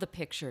 I love the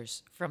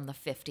pictures from the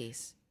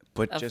 50s.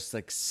 But just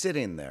like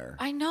sitting there.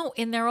 I know,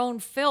 in their own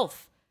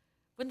filth.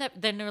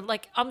 Then they're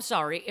like, I'm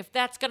sorry, if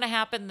that's going to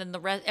happen, then the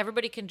rest,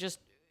 everybody can just,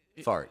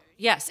 Fart.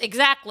 yes,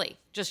 exactly.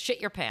 Just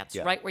shit your pants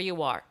Yeah. right where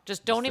you are.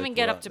 Just don't even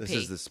get up to This pee.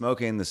 is the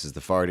smoking, this is the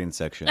farting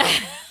section. There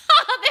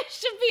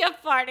should be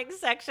a farting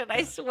section,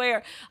 I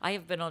swear. I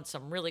have been on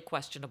some really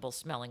questionable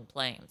smelling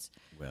planes.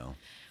 Well,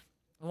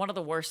 One of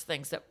the worst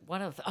things that the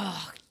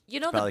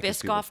probably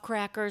 'cause people- Biscoff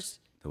crackers,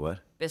 the what?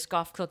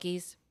 Biscoff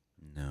cookies.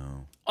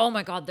 No. Oh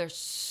my God, they're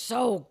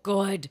so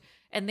good.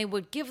 And they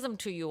would give them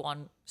to you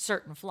on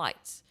certain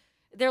flights.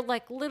 They're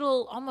like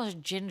little,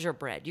 almost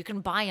gingerbread. You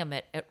can buy them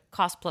at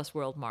Cost Plus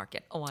World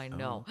Market. Oh, I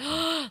know.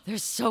 They're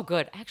so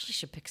good. I actually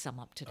should pick some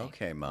up today.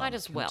 Okay, Mom. Might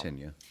as well.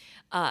 Continue.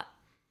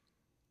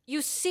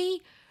 You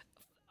see,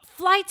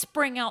 flights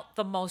bring out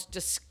the most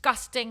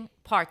disgusting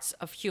parts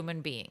of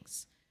human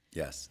beings.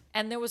 Yes.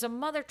 And there was a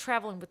mother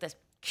traveling with this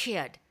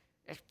kid.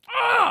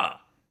 Ugh!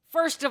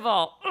 First of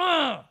all,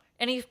 ugh!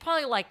 And he's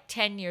probably like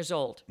 10 years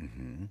old.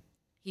 Mm-hmm.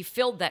 He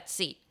filled that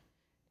seat,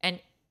 and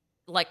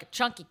like a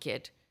chunky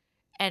kid,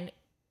 and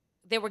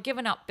they were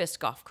giving out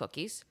Biscoff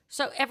cookies.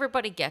 So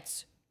everybody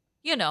gets,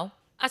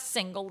 a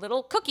single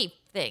little cookie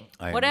thing,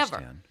 I whatever.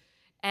 understand.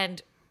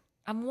 And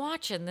I'm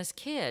watching this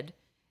kid,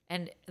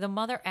 and the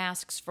mother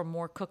asks for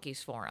more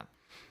cookies for him.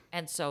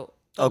 And so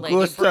the lady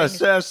brings,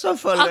 Augustus,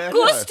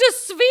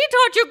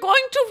 sweetheart, you're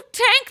going to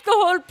tank the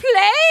whole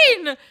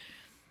plane.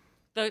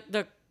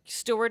 The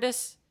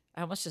stewardess,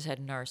 I almost just said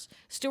nurse,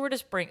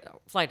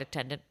 flight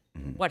attendant,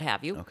 what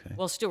have you. Okay.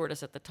 Well,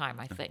 stewardess at the time,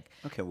 I think,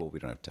 Okay, well, we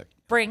don't have tech.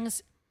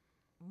 brings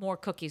more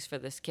cookies for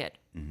this kid.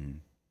 Mm-hmm.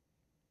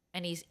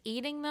 And he's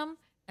eating them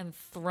and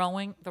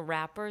throwing the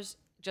wrappers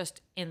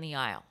just in the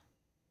aisle.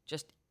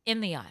 Just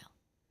in the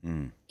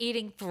aisle.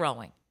 Eating,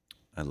 throwing.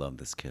 I love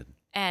this kid.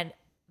 And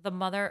the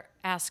mother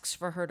asks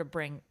for her to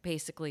bring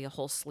basically a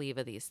whole sleeve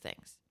of these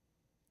things.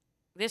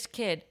 This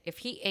kid, if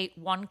he ate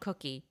one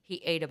cookie, he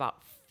ate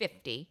about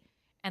 50,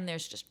 and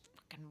there's just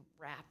fucking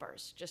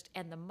wrappers.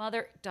 And the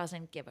mother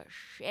doesn't give a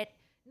shit.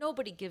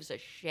 Nobody gives a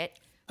shit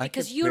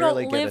because you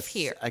don't live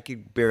here. I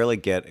could barely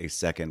get a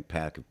second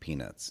pack of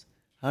peanuts.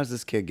 How does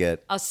this kid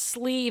get? A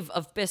sleeve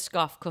of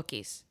Biscoff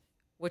cookies,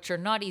 which are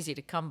not easy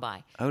to come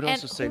by. I would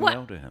also say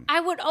no to him.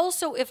 I would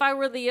also, if I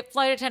were the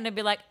flight attendant,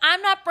 be like,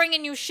 I'm not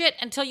bringing you shit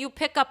until you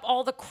pick up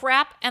all the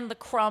crap and the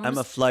crumbs. I'm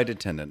a flight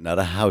attendant, not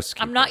a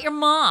housekeeper. I'm not your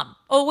mom.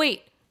 Oh,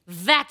 wait,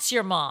 that's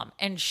your mom,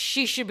 and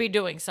she should be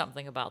doing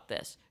something about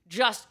this.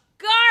 Just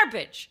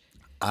garbage.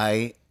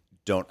 I'd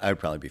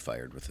probably be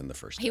fired within the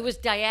first day. He was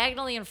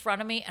diagonally in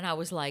front of me, and I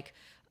was like,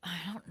 I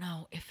don't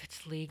know if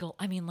it's legal.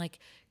 I mean, like,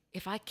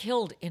 if I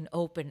killed in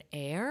open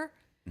air,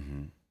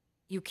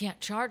 you can't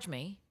charge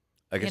me.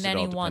 I guess in it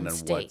any all one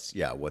depends on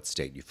state. what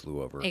state you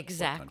flew over. what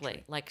Exactly.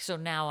 country. Like, so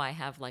now I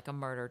have like a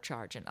murder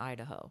charge in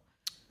Idaho.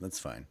 That's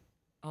fine.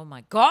 Oh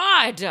my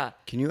God.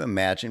 Can you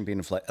imagine being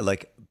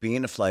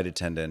a flight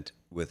attendant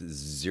with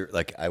zero?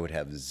 Like, I would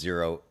have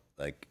zero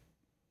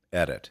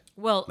edit.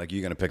 Well, Like,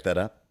 you gonna pick that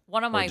up?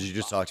 one of Or my. did you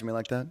just talk to me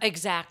like that?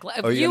 Exactly.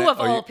 Or You of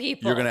all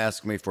people. You're going to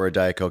ask me for a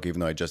Diet Coke even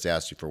though I just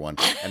asked you for one,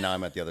 and now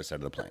I'm at the other side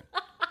of the plane.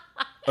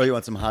 Oh, you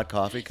want some hot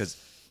coffee? Because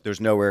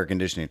there's no air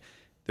conditioning.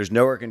 There's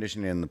no air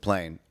conditioning in the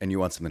plane, and you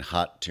want something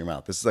hot to your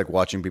mouth. This is like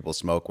watching people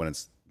smoke when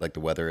it's like the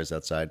weather is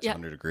outside, it's Yeah.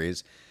 100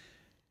 degrees.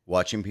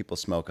 Watching people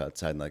smoke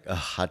outside and like, a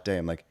hot day.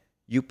 I'm like,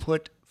 you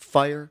put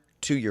fire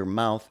to your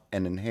mouth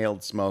and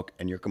inhaled smoke,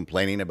 and you're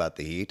complaining about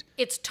the heat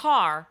It's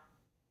tar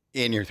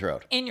in your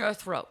throat. in your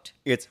throat.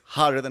 It's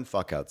hotter than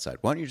fuck outside.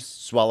 Why don't you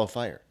just swallow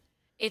fire?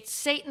 It's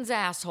Satan's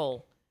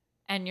asshole.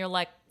 And you're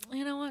like,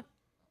 you know what?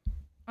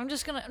 I'm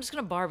just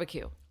gonna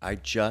barbecue. I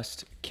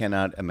just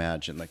cannot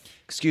imagine. Like,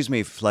 excuse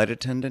me, flight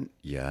attendant?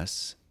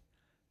 Yes.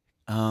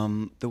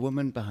 The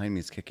woman behind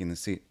me is kicking the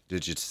seat.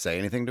 Did you say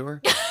anything to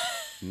her?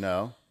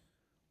 No.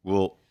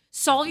 Well,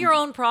 Solve your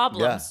own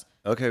problems.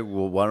 yeah. Okay,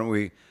 well, why don't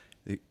we...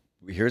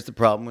 Here's the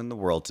problem in the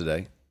world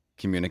today.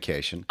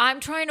 Communication. I'm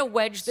trying to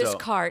wedge this So,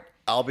 cart.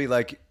 I'll be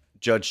like,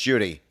 Judge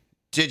Judy,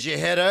 did you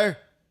hit her?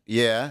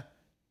 Yeah.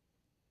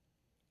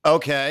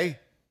 Okay.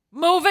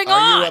 Moving Are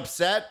on. you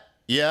upset?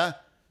 Yeah.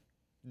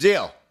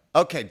 Deal.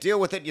 Okay, deal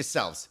with it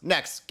yourselves.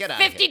 Next, get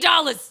out of here.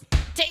 $50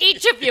 to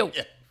each of you.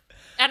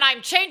 And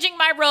I'm changing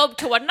my robe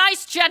to a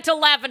nice, gentle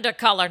lavender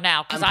color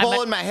now. I'm Because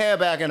pulling my hair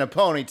back in a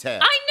ponytail.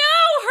 I know!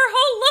 Her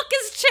whole look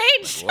has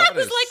changed. What I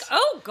was is- like,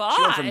 oh She went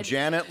God. from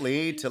Janet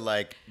Lee to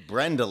like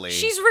Brenda Lee.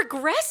 She's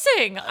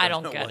regressing. I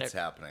don't know get what's it.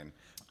 happening.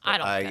 I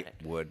But don't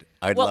get it.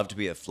 I'd Well- love to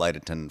be a flight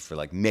attendant for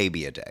like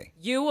maybe a day.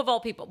 You of all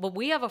people. But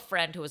we have a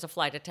friend who is a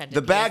flight attendant.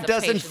 The He has bag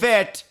doesn't patience.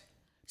 fit.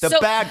 The So-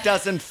 bag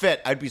doesn't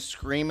fit. I'd be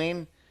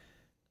screaming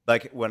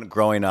like when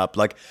growing up,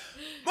 like,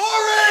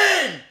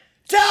 Maureen,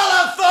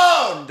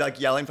 telephone, like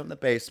yelling from the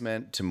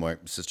basement to my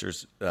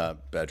sister's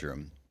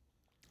bedroom.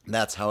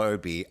 That's how I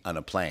would be on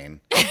a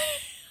plane.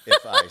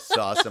 If I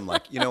saw some,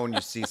 like, you know, when you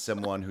see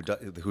someone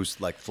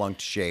who's like flunked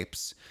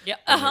shapes, Yeah,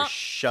 and they're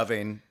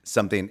shoving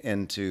something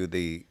into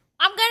the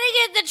I'm going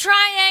to get the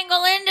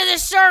triangle into the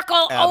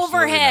circle Absolutely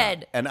overhead.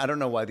 not. And I don't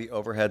know why the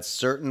overhead,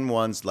 certain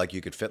ones like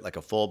you could fit like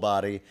a full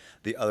body,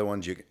 the other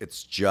ones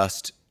it's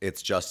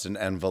just an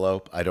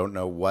envelope. I don't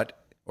know what,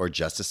 or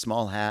just a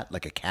small hat,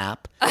 like a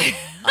cap. I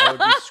would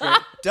be screaming,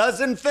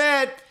 doesn't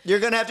fit. You're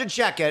gonna have to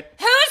check it.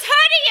 Whose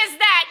hoodie is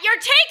that? You're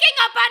taking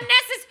up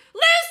unnecessary.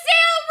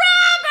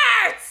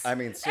 Lucille Roberts! I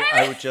mean, so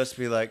I would just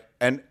be like,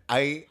 and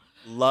I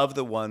love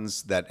the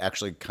ones that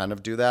actually kind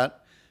of do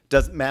that.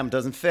 Ma'am,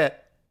 doesn't fit.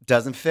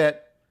 Doesn't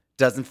fit.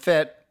 Doesn't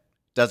fit.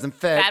 Doesn't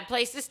fit. Bad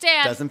place to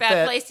stand. Doesn't Bad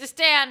fit. place to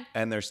stand.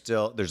 And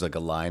there's like a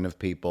line of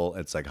people.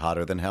 It's like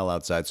hotter than hell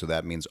outside, so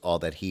that means all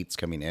that heat's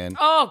coming in.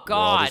 Oh We're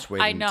all God, just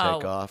waiting I to know.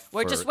 take off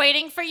We're for just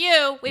waiting for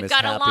you. We've Miss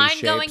got a Happy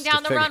line going Shapes to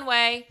down the figure-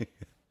 runway.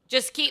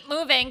 Just keep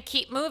moving.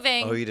 Keep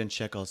moving. Oh, you didn't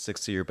check all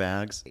 6 of your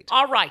bags?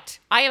 All right.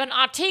 I have an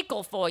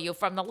article for you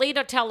from the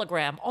Leader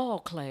Telegram. Eau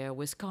Claire,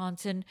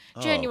 Wisconsin,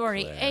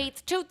 January Claire.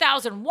 8th,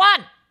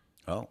 2001.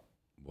 Oh,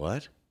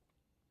 what?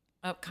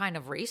 A kind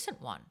of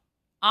recent one.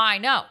 I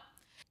know.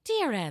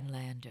 Dear Ann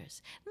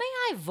Landers, may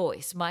I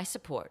voice my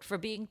support for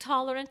being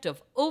tolerant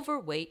of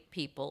overweight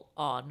people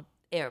on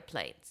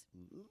airplanes?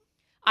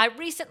 I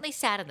recently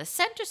sat in the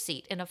center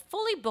seat in a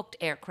fully booked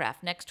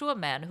aircraft next to a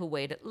man who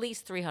weighed at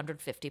least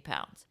 350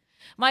 pounds.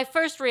 My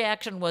first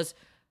reaction was,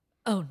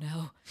 oh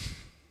no.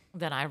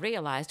 Then I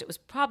realized it was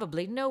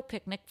probably no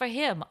picnic for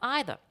him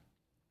either.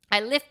 I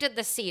lifted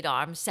the seat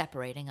arms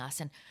separating us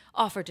and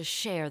offered to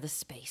share the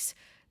space.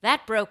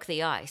 That broke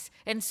the ice,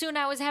 and soon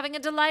I was having a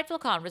delightful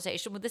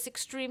conversation with this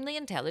extremely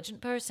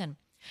intelligent person.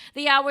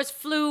 The hours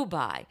flew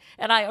by,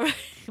 and I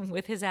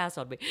with his ass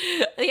on me.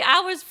 The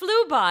hours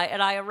flew by,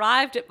 and I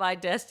arrived at my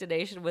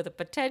destination with a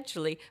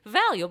potentially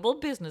valuable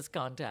business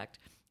contact.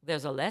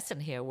 There's a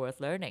lesson here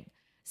worth learning.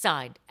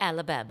 Signed,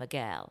 Alabama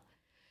Gal.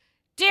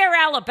 Dear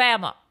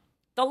Alabama,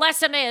 the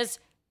lesson is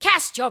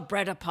cast your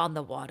bread upon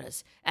the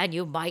waters, and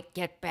you might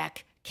get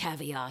back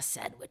caviar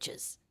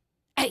sandwiches.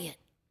 Hey,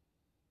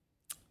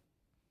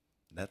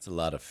 That's a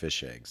lot of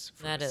fish eggs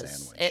for that a is.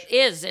 sandwich. It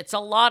is. It's a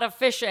lot of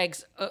fish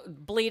eggs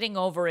bleeding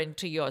over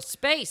into your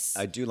space.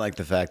 I do like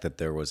the fact that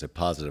there was a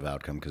positive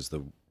outcome because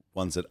the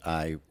ones that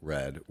I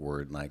read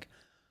were like,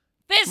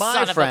 This my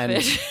son of a friend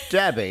bitch.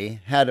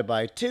 Debbie had to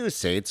buy 2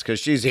 seats because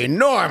she's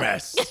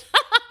enormous.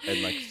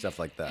 And like stuff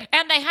like that.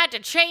 And they had to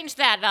change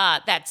that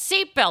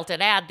seatbelt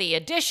and add the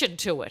addition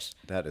to it.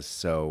 That is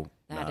so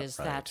not right.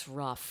 That's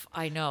rough.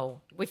 I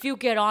know. If you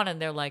get on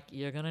and they're like,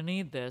 you're gonna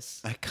need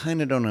this. I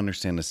kind of don't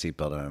understand a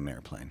seatbelt on an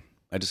airplane.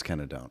 I just kind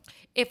of don't.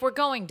 If we're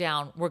going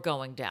down, we're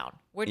going down.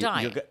 We're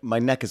dying. My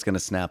neck is going to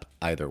snap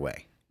either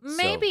way.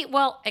 Maybe.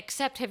 Well,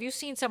 except have you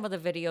seen some of the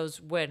videos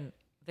when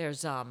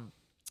there's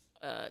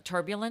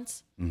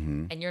turbulence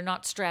and you're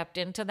not strapped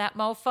into that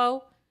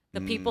mofo? The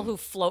people who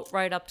float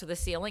right up to the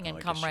ceiling and I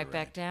come guess right you're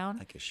back right. down.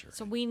 I guess you're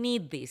So we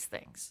need these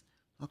things.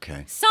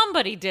 Okay.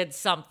 Somebody did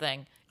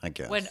something I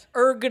guess. when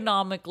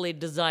ergonomically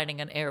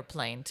designing an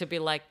airplane to be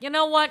like, you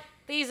know what?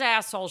 These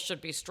assholes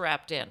should be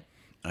strapped in.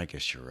 I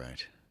guess you're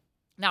right.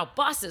 Now,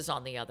 buses,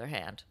 on the other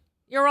hand,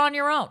 you're on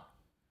your own.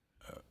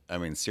 I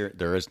mean,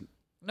 there is.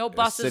 No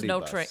buses, city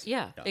no bus. train.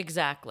 Yeah, Yeah.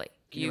 exactly.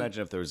 Can you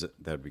imagine if there was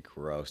that'd be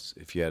gross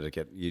if you had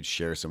to you'd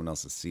share someone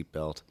else's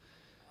seatbelt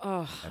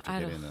after I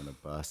getting don't- on a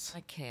bus.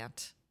 I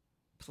can't.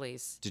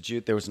 Please.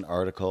 There was an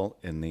article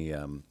in the,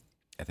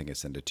 I think I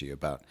sent it to you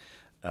about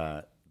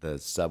the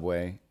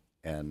subway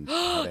and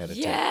how they had to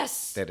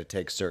Yes! they had to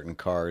take certain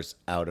cars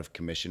out of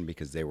commission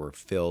because they were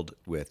filled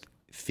with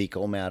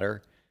fecal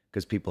matter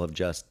because people have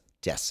just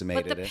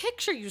decimated But the it.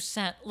 picture you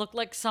sent looked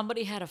like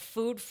somebody had a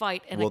food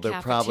fight in Well, a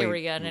they're probably-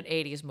 cafeteria in an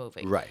 80s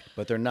movie. Right,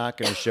 but they're not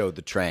going to show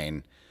the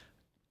train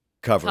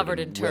covered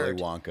in Willy turd.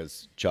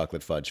 Wonka's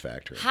chocolate fudge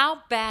factory.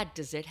 How bad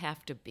does it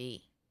have to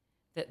be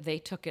that they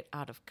took it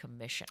out of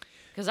commission?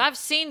 Because I've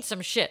seen some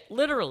shit,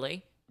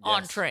 literally,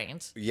 on Yes.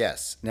 trains.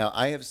 Yes. Now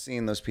I have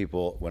seen those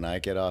people when I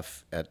get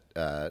off at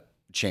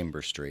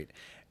Chamber Street,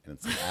 and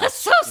it's That's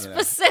so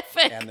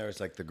specific. and there's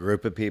like the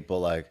group of people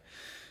like,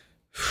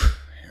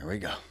 here we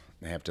go.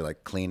 They have to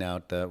like clean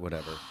out the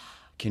whatever.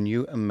 Can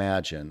you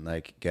imagine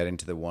like getting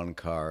to the one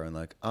car and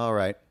like, all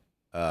right,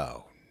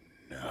 oh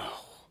no,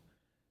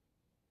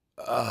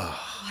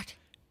 What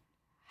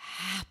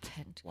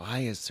happened? why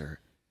is there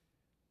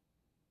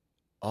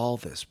all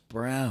this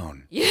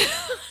brown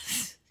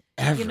Yes.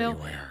 everywhere? You know,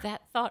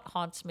 that thought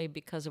haunts me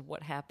because of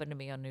what happened to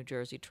me on New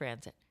Jersey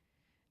Transit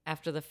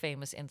after the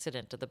famous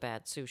incident of the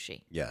bad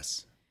sushi.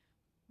 Yes.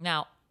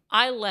 Now,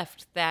 I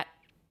left that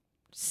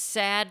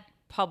sad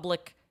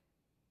public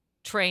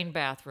train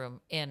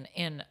bathroom in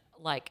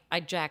like I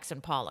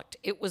Jackson Pollocked.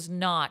 It was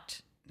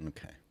not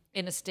Okay.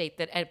 in a state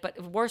that. But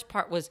the worst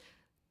part was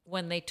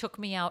when they took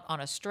me out on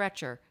a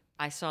stretcher.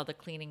 I saw the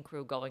cleaning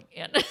crew going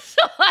in,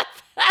 so I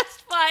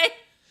passed by,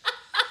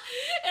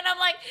 and I'm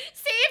like,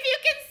 "See if you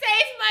can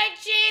save my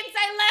jeans.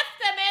 I left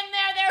them in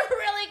there. They're a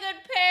really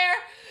good pair.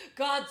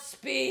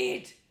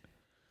 Godspeed."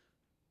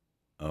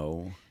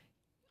 Oh.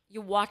 You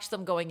watched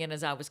them going in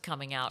as I was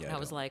coming out, Yeah, and I I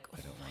was don't- like, I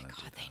 "Oh don't my wanna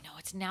do god, they know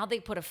it's now." They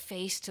put a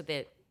face to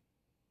the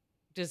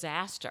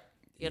disaster.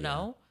 You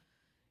know,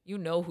 you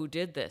know who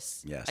did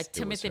this. Yes, it was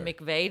Timothy her.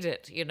 McVeigh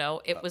did. You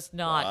know, it was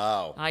not.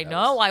 wow, I that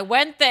know. was- I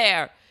went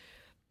there.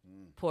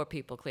 Poor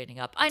people cleaning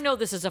up. I know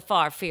this is a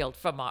far field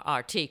from our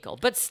article,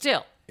 but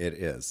still, It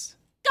is.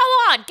 go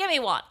on, give me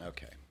one.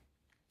 Okay.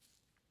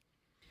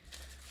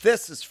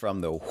 This is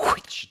from the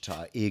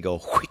Wichita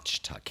Eagle,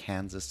 Wichita,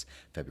 Kansas.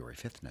 February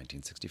 5th,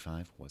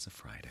 1965 was a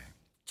Friday.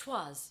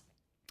 'Twas.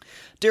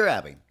 Dear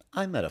Abby,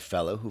 I met a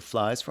fellow who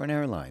flies for an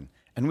airline,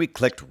 and we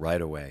clicked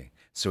right away.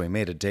 So he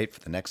made a date for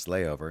the next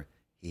layover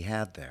he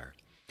had there.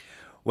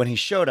 When he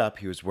showed up,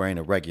 he was wearing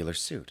a regular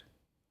suit,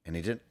 and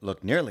he didn't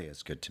look nearly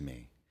as good to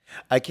me.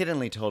 I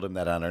kiddingly told him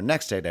that on our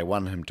next date I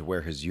wanted him to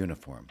wear his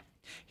uniform.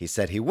 He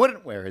said he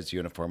wouldn't wear his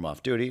uniform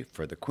off duty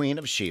for the Queen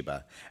of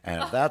Sheba,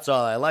 and if that's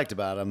all I liked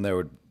about him,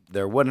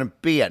 there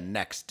wouldn't be a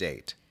next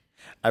date.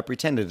 I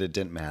pretended it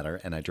didn't matter,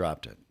 and I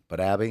dropped it. But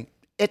Abby,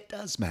 it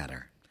does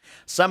matter.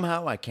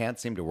 Somehow I can't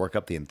seem to work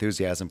up the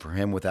enthusiasm for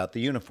him without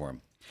the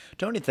uniform.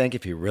 Don't you think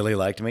if he really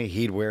liked me,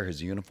 he'd wear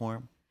his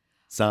uniform?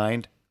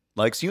 Signed,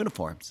 likes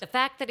uniforms. The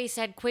fact that he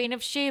said Queen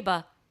of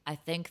Sheba, I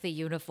think the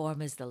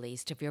uniform is the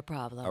least of your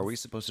problems. Are we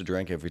supposed to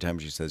drink every time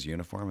she says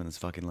uniform in this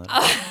fucking letter?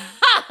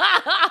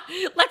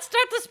 Let's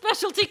start the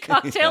specialty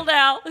cocktail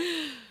now.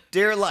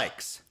 Dear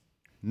Likes,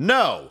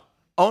 no!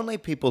 Only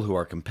people who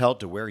are compelled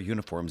to wear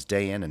uniforms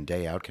day in and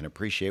day out can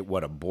appreciate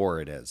what a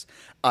bore it is.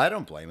 I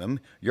don't blame him.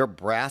 Your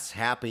brass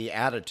happy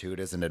attitude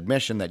is an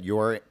admission that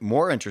you're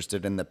more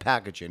interested in the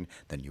packaging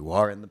than you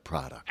are in the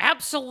product.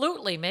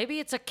 Absolutely. Maybe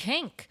it's a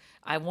kink.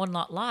 I will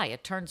not lie.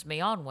 It turns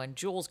me on when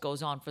Jules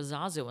goes on for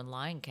Zazu in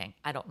Lion King.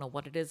 I don't know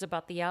what it is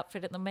about the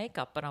outfit and the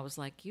makeup, but I was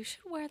like, you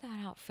should wear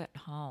that outfit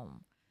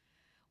home.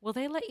 Will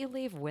they let you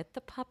leave with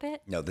the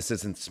puppet? No, this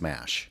isn't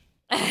Smash.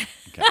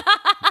 Okay.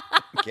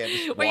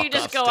 You Where you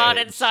just go out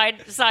and sign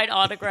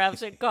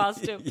autographs in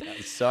costume. Yeah,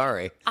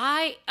 sorry.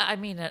 I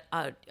mean,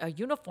 a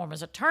uniform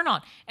is a turn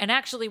on. And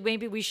actually,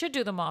 maybe we should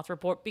do the moth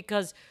report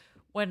because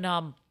when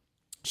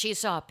she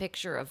saw a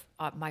picture of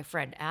my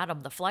friend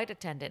Adam, the flight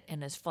attendant,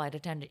 in his flight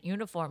attendant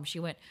uniform, she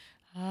went,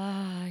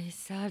 "Oh, he's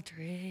so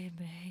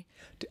dreamy."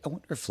 I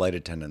wonder if flight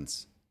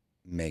attendants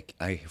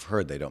I've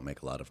heard they don't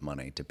make a lot of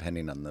money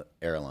depending on the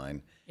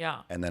airline.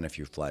 Yeah. And then if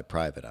you fly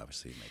private,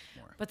 obviously you make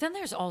more. But then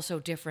there's also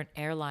different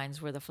airlines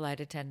where the flight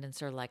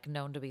attendants are like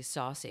known to be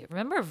saucy.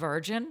 Remember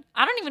Virgin?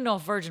 I don't even know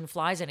if Virgin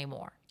flies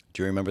anymore.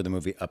 Do you remember the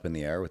movie Up in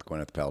the Air with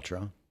Gwyneth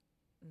Paltrow?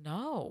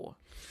 No.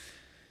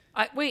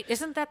 Wait,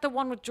 isn't that the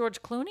one with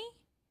George Clooney?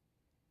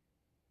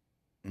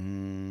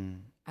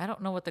 I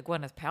don't know what the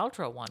Gwyneth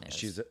Paltrow one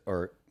is.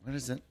 Or what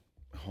is it?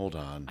 Hold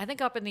on. I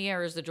think Up in the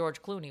Air is the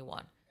George Clooney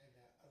one. And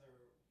that other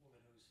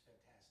woman who's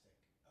fantastic.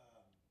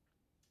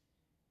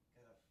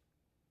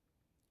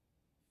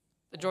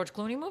 The George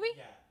Clooney movie?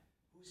 Yeah.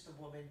 Who's the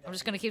woman? I'm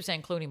just going to keep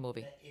saying Clooney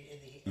movie.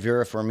 In the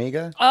Vera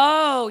Farmiga?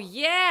 Oh,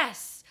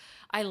 yes.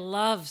 I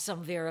love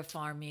some Vera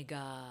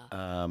Farmiga.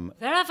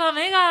 Vera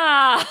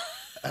Farmiga.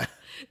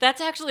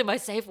 That's actually my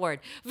safe word.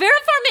 Vera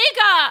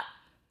Farmiga.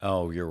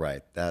 Oh, you're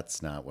right.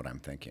 That's not what I'm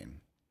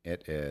thinking.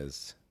 It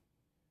is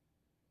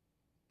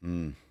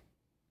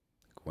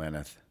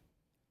Gwyneth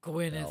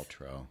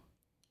Paltrow.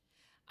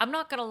 I'm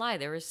not going to lie.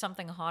 There is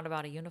something hot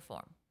about a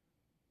uniform.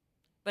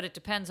 But it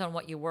depends on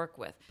what you work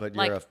with. But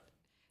like, you're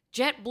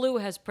JetBlue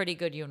has pretty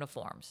good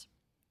uniforms.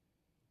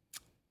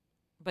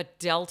 But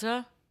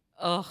Delta,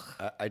 ugh.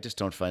 I just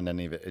don't find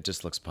any of it. It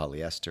just looks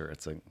polyester.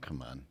 It's like,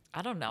 come on.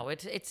 I don't know.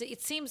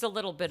 It seems a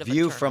little bit of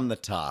View a turn from on. the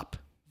top.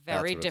 That's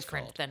Very what it's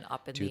different called. than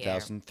Up in the Air.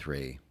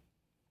 2003.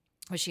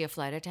 Was she a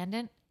flight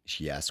attendant?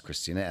 Yes,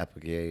 Christina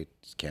Applegate,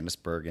 Candice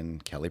Bergen,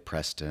 Kelly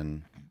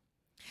Preston.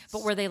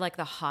 But were they like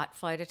the hot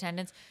flight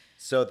attendants?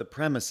 So the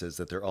premise is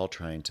that they're all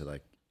trying to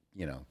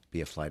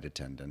be a flight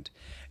attendant,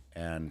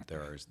 and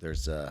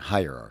there's a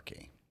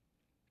hierarchy.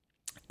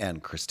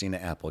 And Christina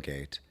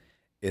Applegate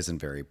isn't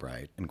very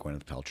bright, and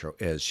Gwyneth Paltrow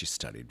is. She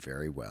studied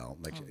very well,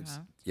 it's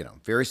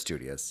very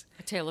studious.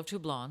 A Tale of Two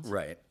Blondes.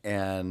 Right.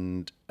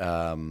 And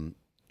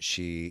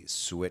she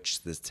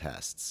switched the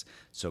tests.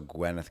 So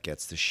Gwyneth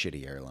gets the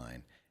shitty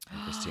airline,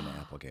 and Christina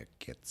Applegate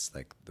gets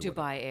the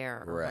Dubai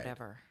Air or Right.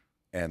 whatever.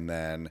 And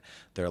then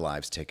their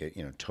lives take a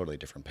totally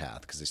different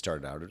path because they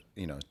started out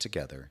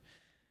together.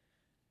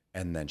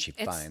 And then she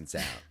finds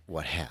out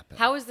what happened.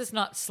 How is this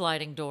not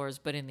sliding doors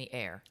but in the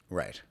air?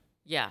 Right.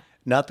 Yeah.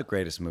 Not the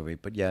greatest movie,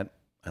 but yet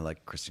I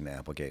like Christina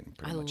Applegate and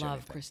pretty I much love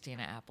anything.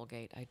 Christina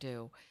Applegate. I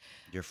do.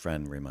 Your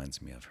friend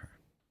reminds me of her.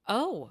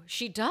 Oh,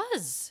 she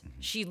does.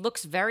 She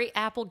looks very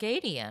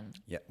Applegatian.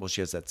 Yeah. Well, she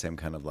has that same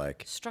kind of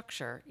like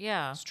Structure.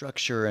 Yeah.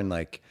 structure and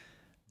like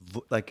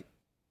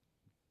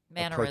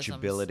Mannerisms.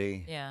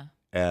 approachability. Yeah.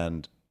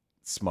 And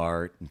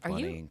smart and Are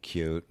funny you- and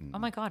cute. And Oh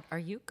my God. Are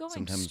you going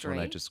sometimes straight?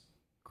 when I just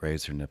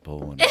graze her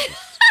nipple and I'm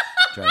just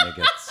trying to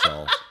get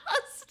salt.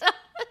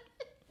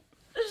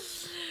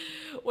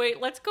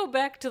 Wait, let's go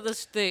back to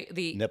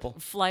the Nipple?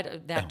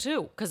 flight that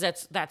too, because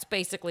that's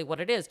basically what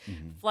it is.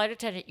 Flight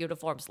attendant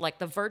uniforms, like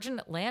the Virgin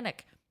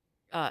Atlantic,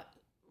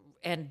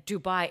 and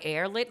Dubai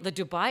Air, the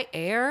Dubai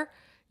Air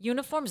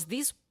uniforms.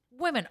 These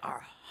women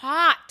are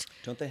hot.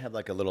 Don't they have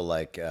like a little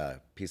like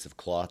piece of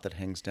cloth that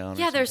hangs down? or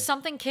Yeah, there's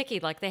something? something kicky,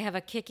 like they have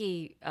a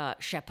kicky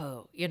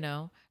chapeau,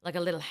 like a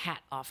little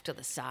hat off to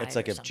the side. It's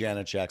like or if something.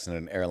 Janet Jackson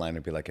in an airline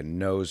would be like a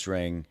nose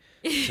ring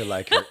to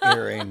like her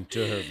earring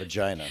to her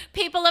vagina.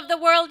 People of the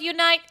world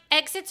unite.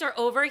 Exits are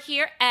over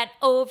here and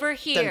over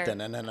here. Dun,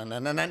 dun, dun, dun,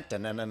 dun, dun, dun,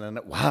 dun, dun, dun, dun,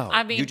 dun. Wow.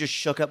 I mean- you just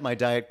shook up my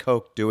Diet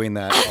Coke doing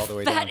that all the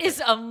way down. That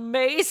is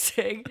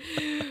amazing.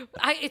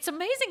 It's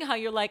amazing how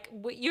you're like,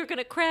 you're going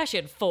to crash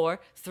in 4,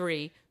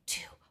 3,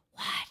 2,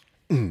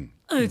 1.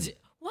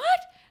 What?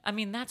 I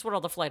mean, that's what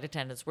all the flight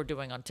attendants were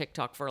doing on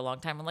TikTok for a long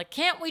time. I'm like,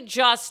 can't we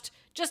just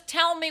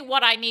tell me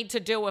what I need to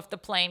do if the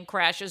plane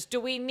crashes? Do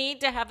we need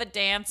to have a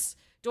dance?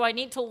 Do I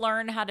need to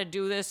learn how to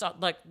do this,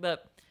 like the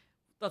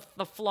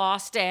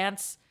floss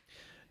dance?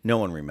 No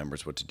one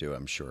remembers what to do,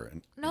 I'm sure.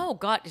 And No,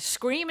 God,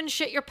 scream and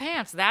shit your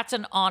pants. That's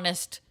an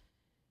honest,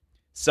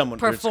 there's going to be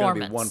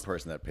Performance. one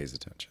person that pays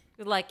attention.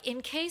 like,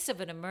 in case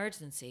of an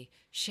emergency,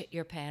 shit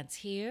your pants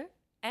here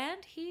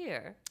and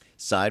here.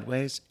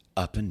 Sideways,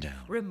 up and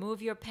down.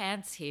 Remove your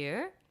pants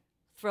here,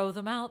 throw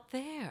them out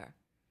there.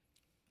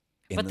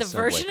 In But the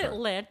subway Virgin car.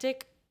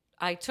 Atlantic,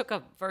 I took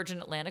a Virgin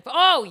Atlantic.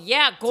 Oh,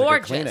 yeah, It's like a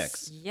gorgeous.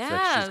 Kleenex. Yes.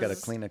 It's like she's got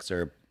a Kleenex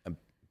or a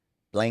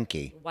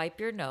blankie. Wipe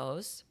your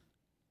nose.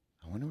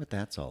 I wonder what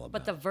that's all about.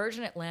 But the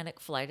Virgin Atlantic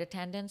flight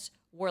attendants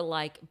were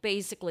like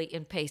basically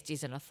in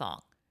pasties and a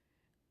thong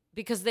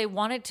because they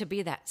wanted to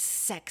be that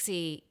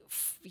sexy,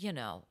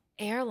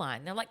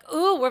 airline. They're like,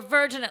 ooh, we're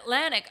Virgin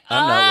Atlantic.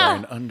 I'm Ah! not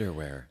wearing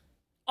underwear.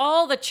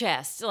 All the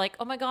chests. Like,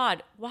 oh my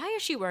God, why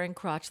is she wearing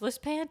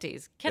crotchless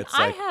panties? Can It's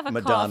I like have a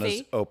Madonna's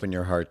coffee? "Open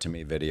Your Heart to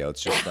Me" video.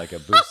 It's just like a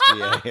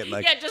bustier and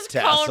like Yeah, just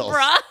tassels, cone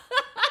bra.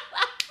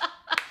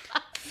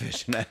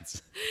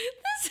 fishnets.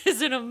 This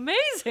is an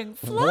amazing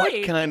What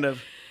flight. kind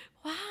of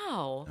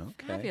Wow.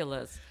 Okay.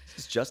 Fabulous. does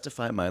this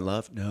justify my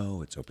love?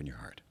 No, it's "Open Your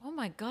Heart." Oh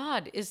my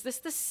God. Is this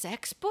the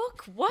sex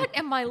book? What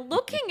am I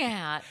looking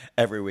at?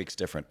 Every week's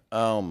different.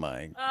 Oh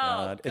my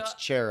God. It's God.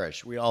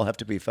 Cherish. We all have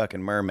to be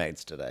fucking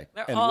mermaids today.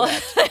 They're and all,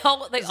 wet. they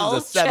all, This all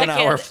is a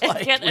 7-hour check in and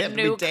flight. get We a have to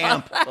new be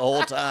damp cup. the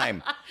whole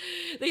time.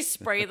 They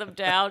spray them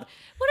down.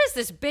 What is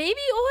this, baby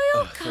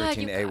oil? God,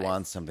 you 13A guys.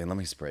 wants something. Let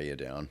me spray you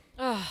down.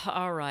 Oh,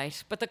 all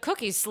right. But the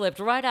cookies slipped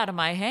right out of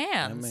my I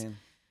hands. mean,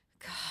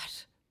 God,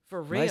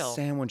 for my real.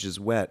 sandwich is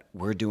wet.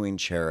 We're doing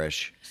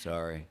Cherish.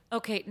 Sorry.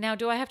 Okay, now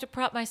do I have to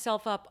prop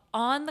myself up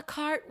on the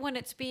cart when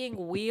it's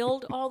being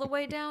wheeled all the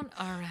way down?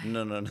 All right.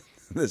 No.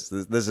 This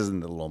isn't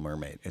the Little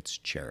Mermaid. It's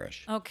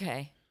Cherish.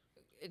 Okay.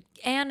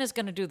 Anne is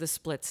going to do the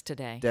splits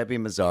today. Debbie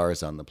Mazar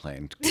is on the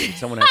plane.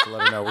 Someone has to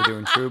let her know we're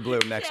doing True Blue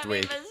next Debbie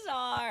week.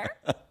 Mazar.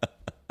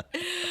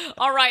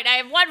 All right, I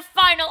have one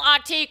final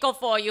article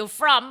for you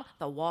from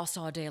the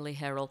Wausau Daily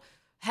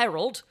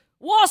Herald,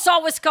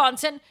 Wausau,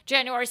 Wisconsin,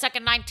 January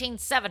 2nd,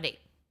 1970.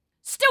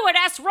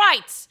 Stewardess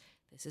writes.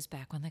 This is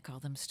back when they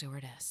called them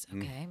stewardess,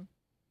 okay?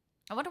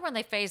 I wonder when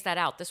they phased that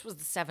out. This was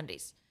the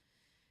 70s.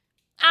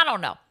 I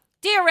don't know.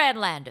 Dear Ann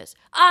Landers,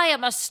 I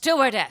am a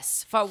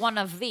stewardess for one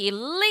of the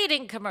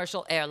leading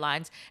commercial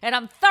airlines, and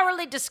I'm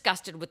thoroughly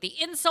disgusted with the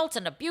insults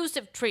and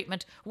abusive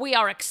treatment we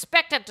are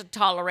expected to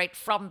tolerate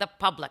from the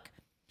public.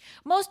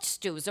 Most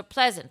stews are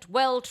pleasant,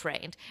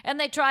 well-trained, and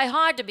they try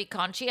hard to be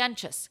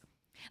conscientious.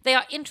 They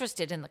are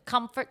interested in the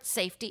comfort,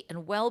 safety,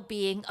 and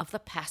well-being of the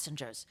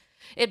passengers.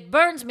 It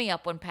burns me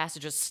up when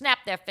passengers snap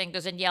their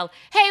fingers and yell,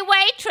 "Hey,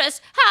 waitress,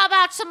 how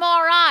about some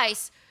more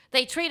ice?"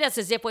 They treat us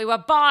as if we were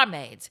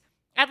barmaids.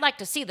 I'd like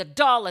to see the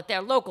doll at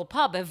their local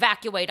pub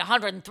evacuate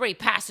 103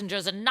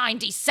 passengers in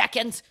 90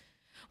 seconds.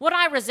 What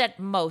I resent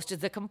most is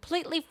the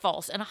completely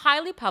false and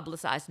highly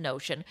publicized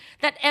notion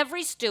that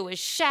every stew is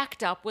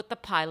shacked up with the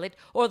pilot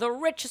or the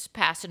richest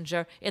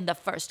passenger in the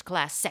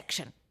first-class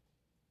section.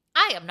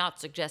 I am not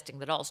suggesting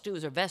that all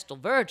stews are Vestal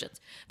virgins,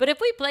 but if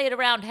we played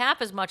around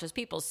half as much as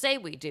people say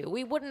we do,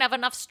 we wouldn't have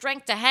enough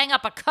strength to hang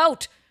up a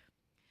coat.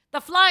 The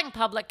flying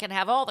public can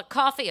have all the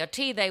coffee or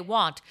tea they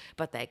want,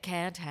 but they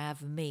can't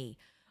have me,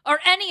 or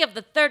any of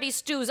the 30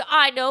 stews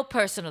I know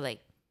personally.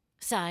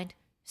 Signed,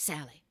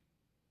 Sally.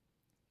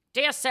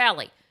 Dear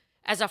Sally,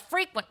 as a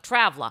frequent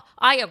traveler,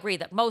 I agree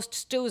that most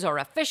stews are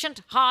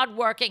efficient,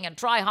 hard-working, and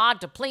try hard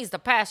to please the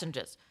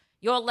passengers.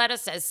 Your letter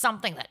says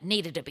something that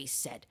needed to be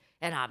said,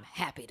 and I'm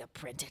happy to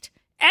print it.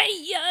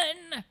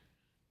 Ian!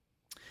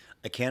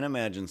 I can't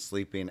imagine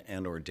sleeping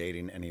and or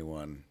dating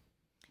anyone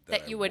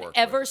That I you would work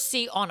ever with.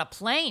 see on a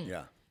plane.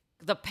 Yeah.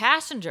 The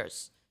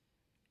passengers.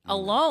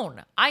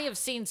 alone. I have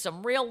seen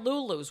some real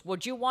Lulus.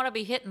 Would you want to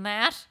be hitting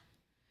that?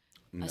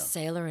 No. A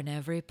sailor in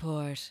every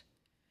port.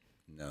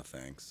 No,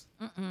 thanks.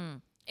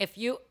 If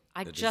you,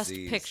 I The just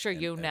disease picture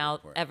in you every now,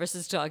 port.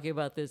 Everest talking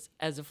about this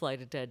as a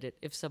flight attendant.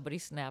 If somebody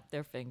snapped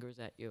their fingers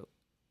at you,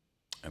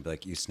 I'd be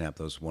like, you snap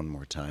those one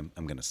more time,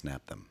 I'm going to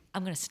snap them.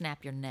 I'm going to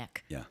snap your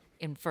neck. Yeah.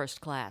 In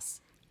first class.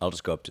 I'll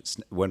just go up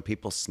to, when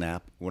people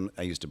snap, when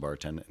I used to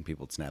bartend and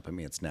people would snap at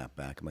me and snap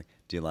back, I'm like,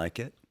 do you like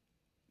it?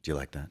 Do you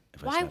like that?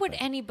 If I Why snap would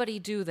back? anybody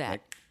do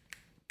that?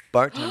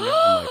 Bartender,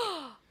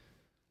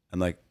 I'm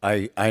like,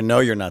 I know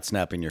you're not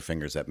snapping your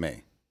fingers at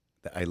me.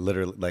 I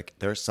literally, like,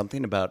 there's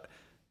something about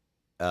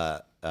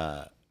a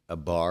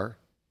bar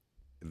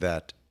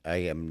that I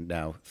am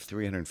now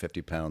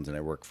 350 pounds and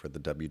I work for the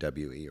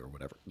WWE or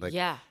whatever. Like,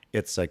 Yeah.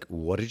 It's like,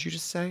 what did you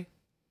just say?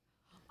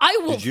 I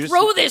will Did you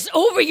throw just- this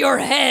over your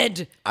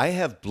head. I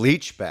have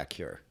bleach back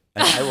here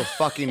and I will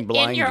fucking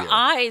blind In your you.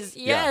 eyes,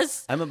 Yeah.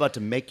 yes. I'm about to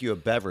make you a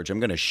beverage. I'm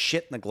going to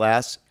shit in the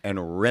glass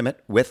and rim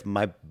it with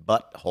my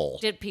butthole.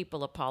 Did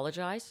people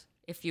apologize?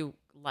 If you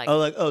like, Oh,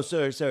 like, oh,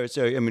 sorry.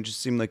 I mean, it just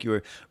seemed like you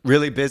were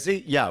really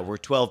busy. Yeah, we're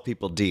 12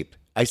 people deep.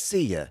 I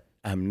see you.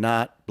 I'm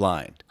not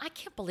blind. I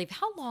can't believe,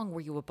 how long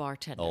were you a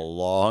bartender? A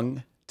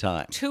long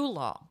time. Too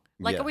long.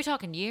 Like, Yeah. are we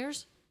talking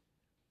years?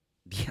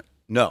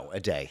 No, a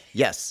day.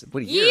 Yes.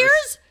 What,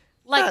 Years?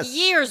 Like Yes.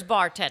 years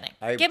bartending.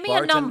 I Give me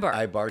a bartend- number.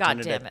 I God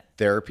bartended damn at it.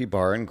 Therapy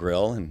Bar and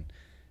Grill, and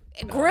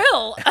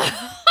Grill. that's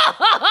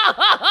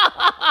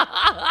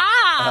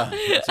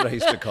what I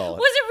used to call it.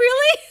 Was it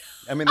really?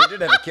 I mean, they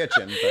did have a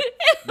kitchen, but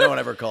no one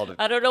ever called it.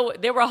 I don't know.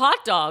 They were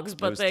hot dogs, It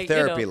but was they,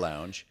 Therapy you know.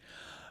 Lounge.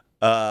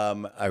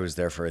 I was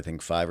there for, I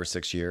think, 5 or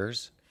 6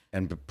 years.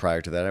 And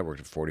prior to that, I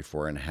worked at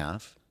 44 and a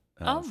half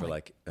Oh for my-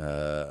 like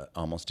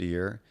almost a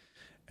year.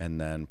 And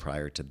then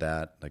prior to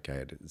that, like I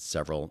had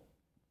several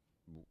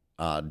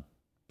odd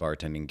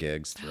bartending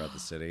gigs throughout the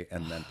city.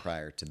 And then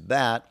prior to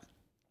that,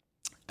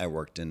 I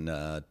worked in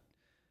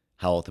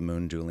Howl at the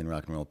Moon Dueling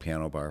Rock and Roll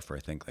Piano Bar for, I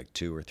think, like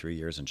 2 or 3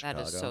 years in Chicago.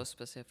 That is so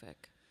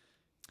specific.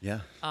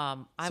 Yeah.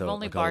 I've So,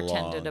 only like, a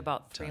bartended long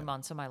about 3 time.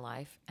 months of my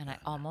life, and I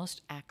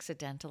almost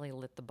accidentally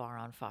lit the bar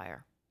on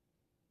fire.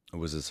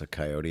 Was this a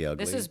Coyote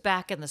Ugly? This is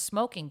back in the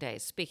smoking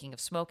days. Speaking of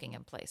smoking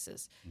in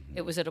places, Mm-hmm.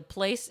 it was at a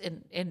place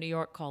in New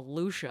York called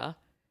Lucia.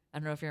 I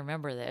don't know if you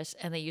remember this,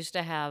 and they used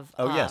to have.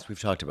 Oh, yes. We've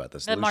talked about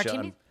this. the Lucia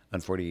martini?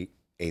 on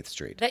 48th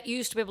Street. That you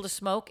used to be able to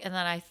smoke, and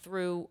then I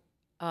threw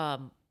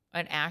an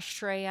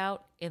ashtray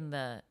out in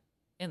the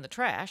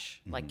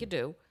trash, like you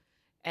do,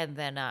 and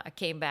then I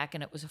came back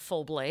and it was a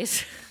full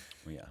blaze.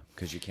 Yeah,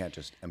 because you can't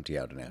just empty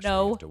out an ashtray. You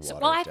No, have to water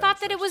well, it I down thought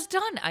that it first. was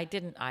done. I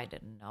didn't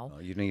know. Oh,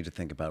 you need to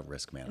think about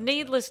risk management.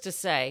 Needless to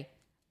say,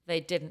 they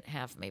didn't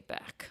have me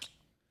back,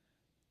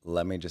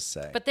 Let me just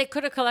say. but they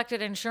could have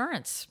collected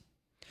insurance.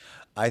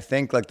 I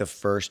think like the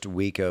first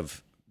week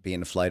of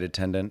being a flight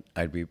attendant,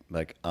 I'd be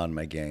like on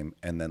my game.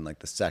 And then like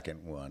the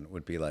second one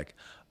would be like,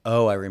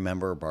 oh, I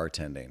remember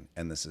bartending.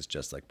 And this is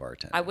just like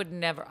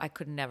bartending. I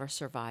could never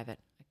survive it.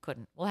 I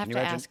couldn't. We'll have Can to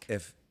you imagine ask.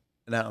 if,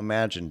 now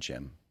imagine,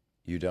 Jim,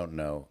 you don't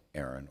know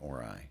Aaron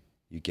or I.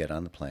 You get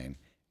on the plane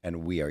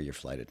and we are your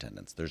flight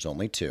attendants. There's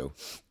only 2.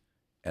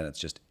 And it's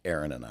just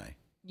Aaron and I.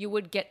 You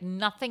would get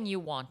nothing you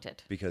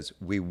wanted. Because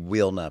we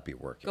will not be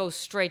working. Go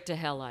straight to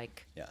hell,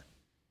 Ike. Yeah.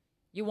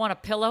 You want a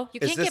pillow? You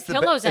Is can't this get the ba-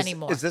 pillows is-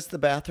 anymore. Is this the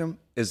bathroom?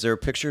 Is there a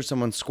picture of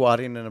someone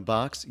squatting in a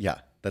box? Yeah,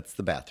 that's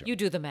the bathroom. You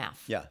do the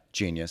math. Yeah,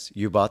 genius.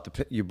 You bought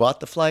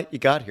the flight. You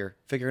got here.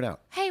 Figure it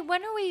out. Hey,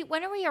 when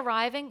are we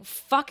arriving?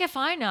 Fuck if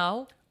I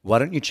know. Why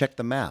don't you check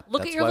the map?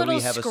 Look That's at your why little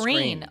we have a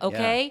screen,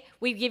 okay? Yeah.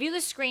 We give you the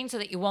screen so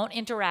that you won't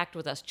interact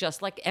with us,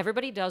 just like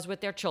everybody does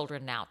with their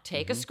children now.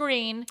 Take a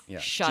screen, Yeah.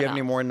 shut Do you up. have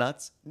any more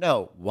nuts?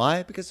 No.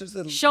 Why? Because there's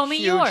a Show me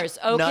huge yours,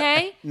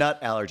 okay? Nut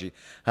allergy.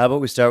 How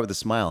about we start with a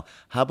smile?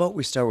 How about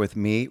we start with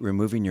me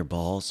removing your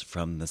balls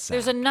from the sack?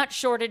 There's a nut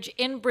shortage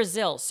in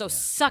Brazil, so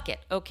suck it,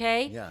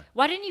 okay? Yeah.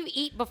 Why didn't you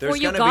eat before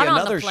There's you gonna got be on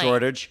another the plane?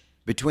 shortage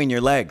between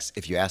your legs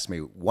if you ask me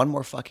one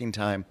more fucking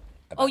time.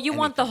 Oh, about you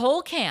want the anything.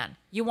 whole can?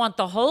 You want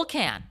the whole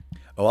can?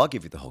 Oh, I'll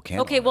give you the whole can.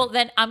 Okay, already. well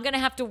then I'm gonna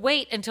have to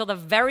wait until the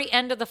very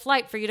end of the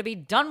flight for you to be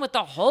done with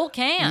the whole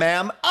can.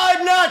 Ma'am,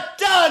 I'm not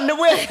done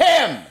with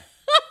him.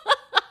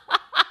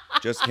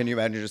 Just can you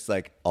imagine just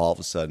like all of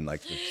a sudden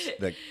like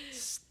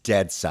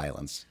dead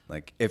silence.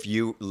 Like if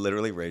you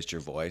literally raised your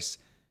voice,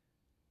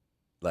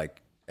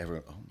 like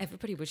everyone. Oh,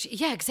 Everybody would.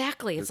 Yeah,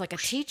 exactly. It's like a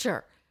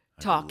teacher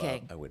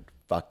talking. I would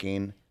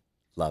fucking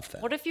love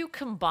that. What if you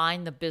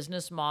combine the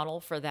business model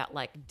for that,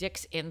 like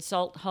Dick's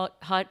Insult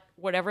Hut,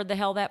 whatever the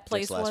hell that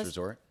place Dick's Last was?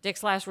 Resort?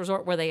 Dick's Last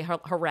Resort, where they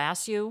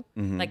harass you.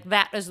 Mm-hmm. Like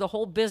that is the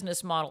whole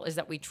business model, is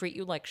that we treat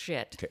you like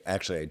shit. Okay,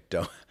 actually, I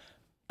don't.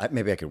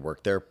 Maybe I could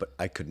work there, but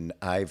I couldn't.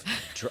 I've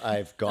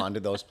gone to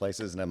those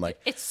places, and I'm like,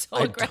 It's so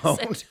I aggressive.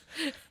 don't.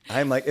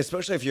 I'm like,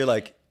 especially if you're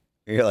like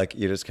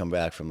you just come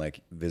back from like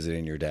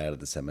visiting your dad at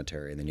the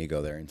cemetery, and then you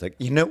go there, and it's like,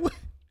 you know what?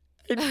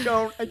 I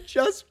don't. I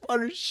just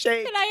want to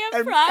shake. Can I have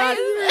I'm fries? not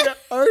here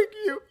to argue.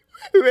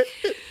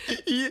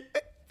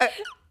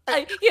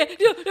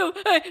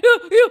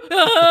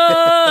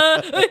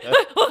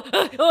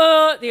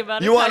 The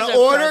amount of You want times to I've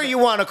order? tried You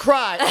want to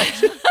cry?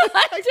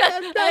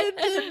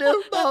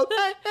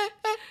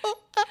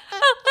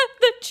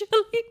 the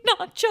chili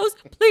nachos,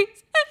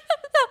 please.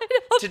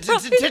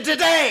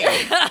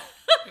 Today. That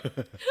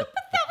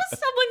was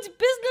someone's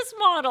business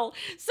model.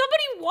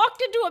 Somebody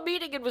walked into a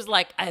meeting and was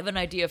like, I have an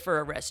idea for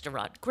a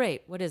restaurant.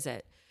 Great. What is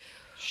it?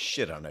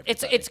 Shit on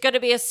everybody. It's going to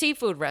be a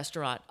seafood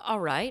restaurant. All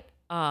right.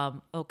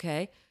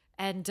 Okay.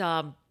 And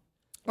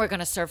we're going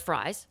to serve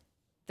fries,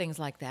 things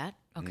like that.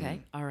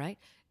 Okay. All right.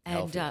 And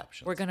Healthy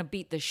options. we're going to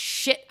beat the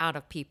shit out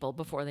of people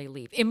before they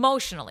leave.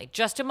 Emotionally,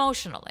 just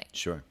emotionally.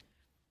 Sure.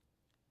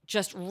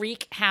 Just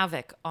wreak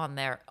havoc on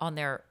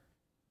their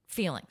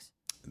feelings.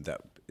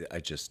 That I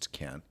just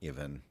can't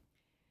even.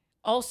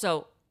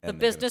 Also, the And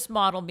they're business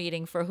model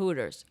meeting for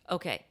Hooters.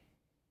 Okay.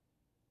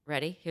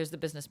 Ready? Here's the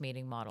business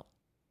meeting model.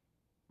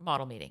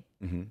 Model meeting.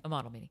 Mm-hmm. A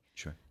model meeting.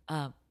 Sure.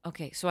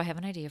 Okay, so I have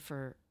an idea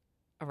for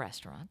a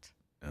restaurant,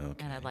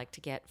 Okay. and I'd like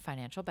to get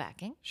financial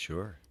backing.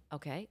 Sure.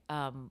 Okay.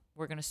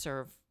 We're going to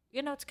serve,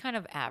 it's kind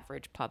of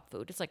average pub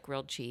food. It's like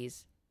grilled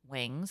cheese,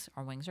 wings.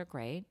 Our wings are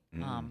great.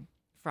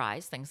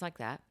 Fries, things like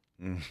that.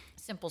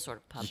 Simple sort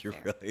of pub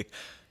fare.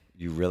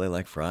 You really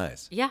like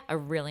fries. Yeah, I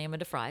really am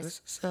into fries.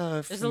 This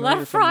is, There's a lot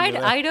of fried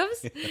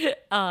items.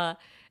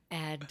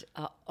 And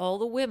all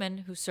the women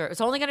who serve,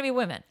 it's only going to be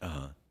women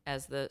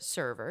as the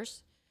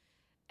servers.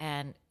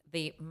 And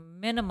the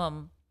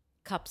minimum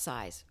cup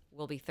size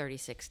will be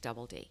 36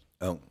 double D.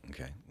 Oh,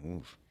 okay.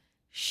 Oof.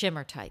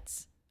 Shimmer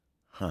tights.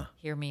 Huh.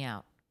 Hear me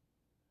out.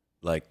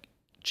 Like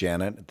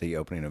Janet at the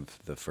opening of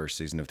the first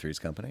season of Three's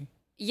Company?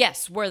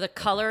 Yes, where the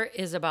color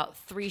is about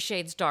 3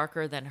 shades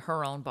darker than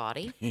her own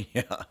body.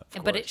 Yeah.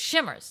 But it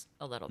shimmers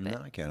a little bit.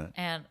 No, I get it.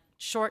 And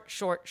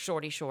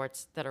shorty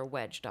shorts that are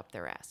wedged up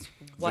their ass.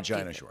 What do you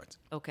Vagina think? shorts.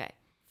 Okay.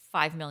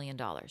 $5 million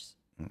to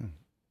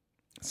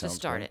Sounds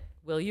start great. it.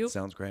 Will you?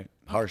 Sounds great.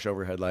 Harsh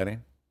overhead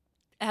lighting.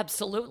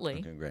 Absolutely.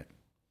 Okay, great.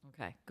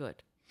 Okay, good.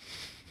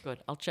 Good.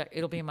 I'll check.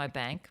 It'll be in my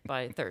bank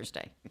by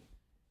Thursday.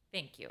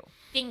 Thank you.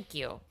 Thank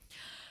you.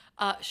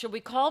 Should we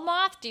call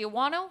Moth? Do you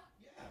want to?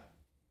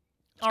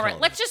 All right,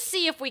 call let's just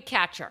see if we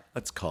catch her.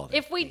 Let's call it.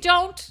 If we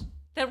don't,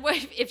 then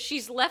if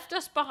she's left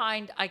us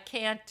behind, I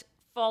can't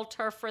fault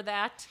her for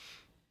that.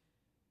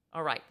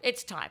 All right,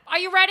 it's time. Are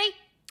you ready?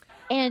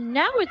 And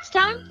now it's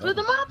time for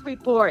the Moth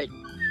Report.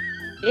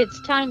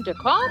 It's time to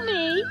call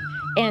me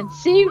and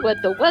see what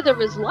the weather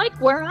is like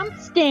where I'm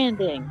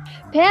standing.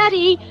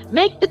 Patty,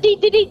 make the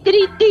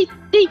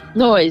dee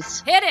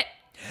noise. Hit it,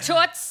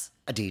 toots.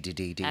 That's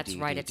That's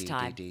right, it's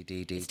time.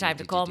 It's time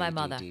to call my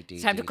mother.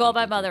 It's time to call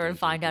my mother and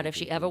find out if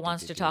she ever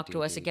wants to talk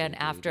to us again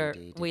after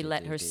we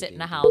let her sit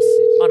in a house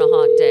on a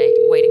hot day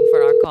waiting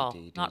for our call,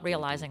 not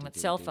realizing that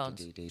cell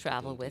phones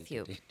travel with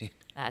you.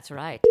 That's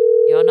right.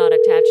 You're not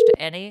attached to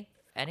any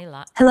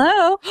line.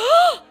 Hello?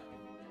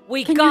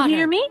 We Can got you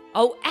hear her. me?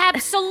 Oh,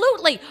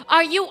 absolutely.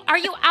 Are you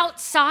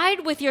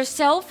outside with your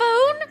cell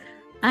phone?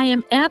 I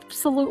am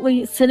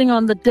absolutely sitting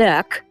on the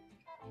deck,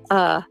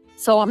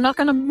 so I'm not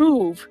going to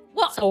move.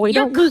 Well, So we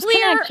you're don't lose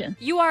clear. connection.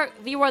 You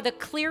are the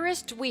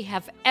clearest we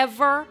have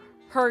ever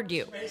heard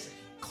you.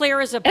 Clear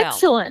as a bell.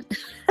 Excellent.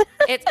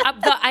 It's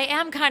I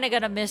am kind of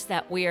gonna miss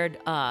that weird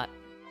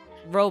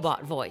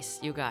robot voice,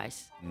 you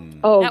guys.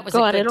 Oh, That was a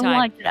God, good I don't time.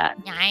 like that.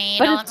 I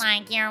But don't it's-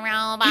 like your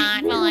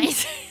robot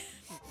voice.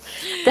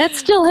 That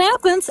still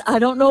happens. I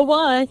don't know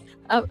why.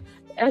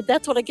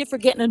 That's what I get for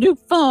getting a new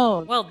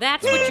phone. Well,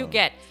 that's what you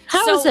get.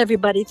 How is So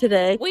everybody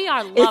today? we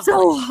are lovely. It's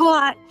so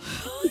hot.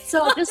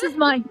 So this is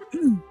my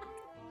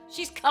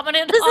She's coming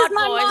in this hot, is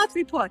my boys. Moth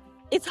Report.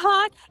 It's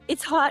hot,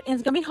 and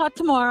it's gonna be hot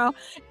tomorrow,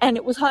 and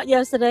it was hot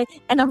yesterday,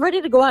 and I'm ready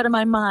to go out of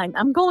my mind.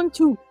 I'm going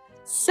to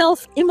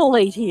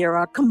self-immolate here,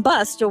 or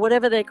combust, or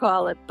whatever they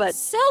call it. But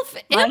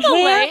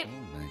Self-immolate.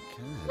 Oh my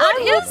God.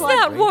 What I is look like-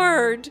 that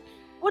word?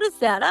 what is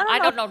that? I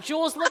don't know.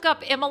 Jules, look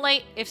up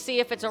immolate. See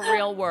if it's a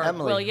real word,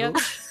 Emily, will you?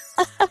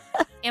 who?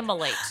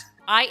 Immolate.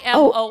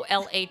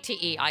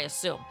 IMOLATE, I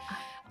assume.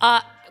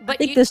 I But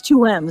think there's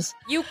two M's.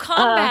 you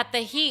combat the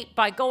heat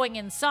by going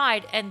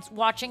inside and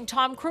watching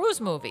Tom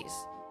Cruise movies.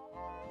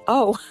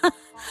 Oh,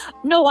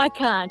 no, I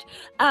can't.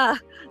 I'd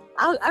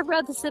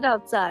rather sit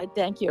outside.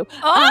 Thank you.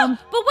 Oh,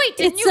 but wait,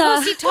 didn't it's, you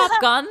go see Top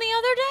Gun the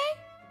other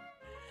day?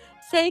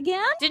 Say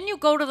again? Didn't you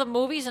go to the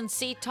movies and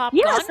see Top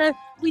Yes, Gun?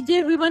 we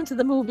did. We went to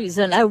the movies,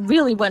 and I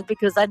really went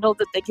because I know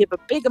that they give a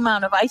big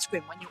amount of ice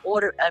cream when you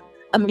order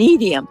a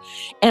medium.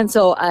 And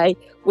so I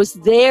was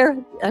there.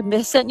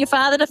 I sent your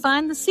father to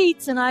find the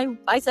seats, and I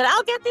said,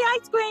 I'll get the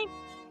ice cream.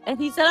 And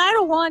he said, I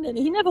don't want it.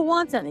 He never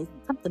wants any.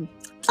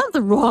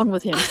 Something wrong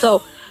with him.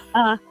 So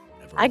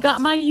I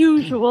got my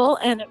usual,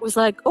 and it was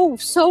like, oh,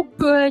 so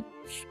good.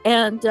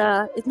 And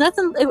it's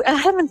nothing. I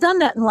haven't done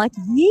that in like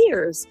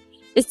years.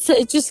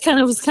 It just kind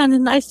of was kind of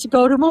nice to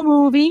go to a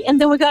movie, and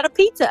then we got a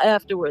pizza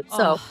afterwards.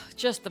 So Oh,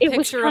 just the it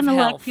was picture of kinda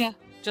like, health. yeah.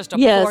 Just a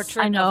Yes,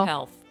 portrait I know. of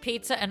health.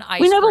 Pizza and ice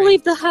we never cream.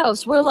 leave the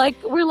house. We're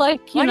like you Why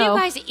know. do you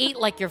guys eat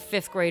like you're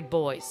 5th grade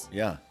boys?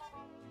 Yeah.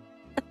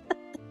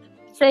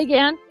 Say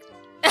again.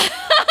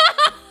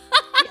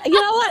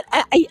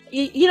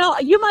 you know,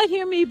 you might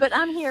hear me, but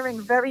I'm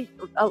hearing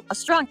a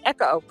strong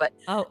echo. But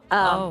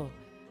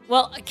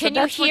Well, can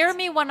you that's hear what's-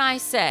 me when I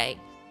say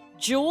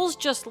Jules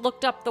just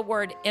looked up the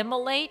word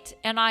immolate,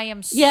 and I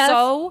am Yes.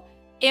 so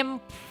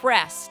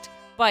impressed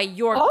by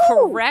your Oh.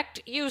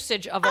 correct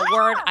usage of a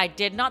word I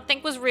did not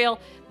think was real.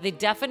 The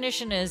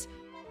definition is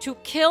to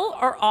kill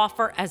or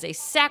offer as a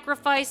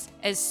sacrifice,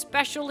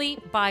 especially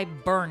by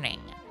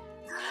burning.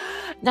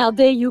 now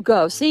there you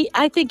go. See,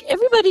 I think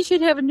everybody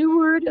should have a new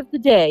word of the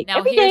day. Now,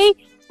 Every here's-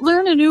 day,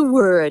 learn a new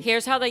word.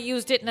 Here's how they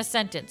used it in a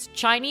sentence.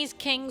 Chinese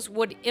kings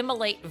would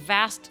immolate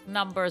vast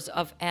numbers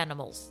of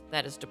animals.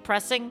 That is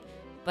depressing,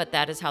 but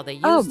that is how they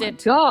Oh used my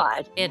it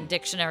God! in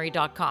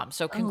dictionary.com.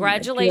 So my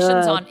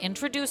congratulations God. on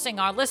introducing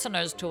our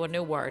listeners to a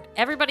new word.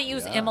 Everybody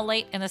use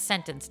immolate in a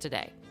sentence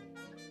today.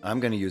 I'm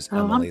going to use Oh,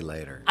 I'm- Emily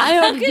later. I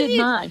already How can did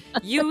you mine.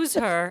 Use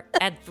her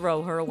and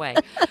throw her away.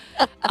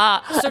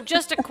 So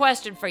just a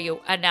question for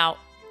you. And now,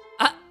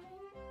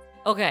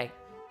 okay.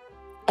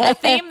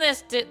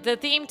 The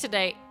theme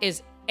today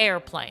is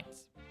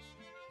airplanes.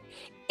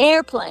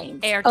 Airplanes.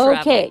 Air travel.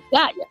 Okay,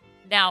 got you.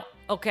 Now,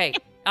 okay,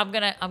 I'm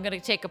gonna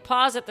take a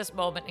pause at this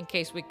moment in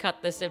case we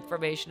cut this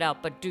information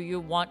out. But do you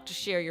want to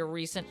share your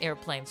recent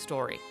airplane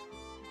story?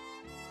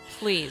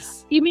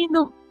 Please. You mean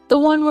the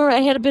one where I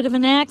had a bit of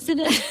an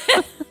accident?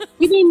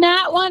 You mean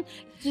that one?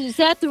 Is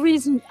that the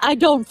reason I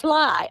don't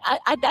fly?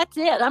 I that's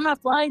it. I'm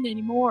not flying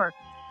anymore.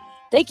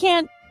 They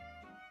can't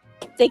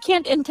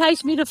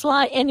entice me to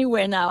fly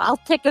anywhere now. I'll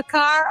take a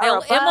car or They'll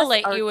a bus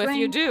immolate or a you if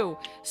you train. do.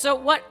 So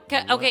what?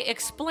 Okay,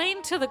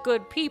 explain to the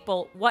good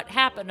people what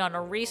happened on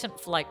a recent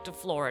flight to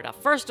Florida.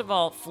 First of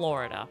all,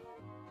 Florida.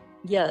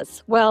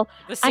 Yes. Well,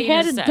 The I scene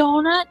had is a set.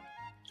 donut.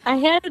 I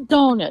had a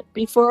donut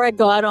before I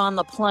got on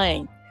the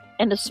plane,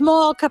 and a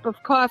small cup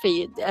of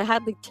coffee. I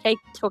hardly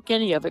took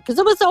any of it because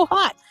it was so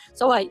hot.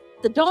 So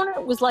the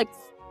donut was like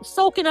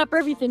soaking up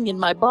everything in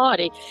my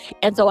body,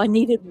 and so I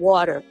needed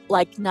water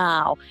like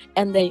now.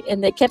 And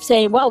they kept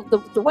saying, well,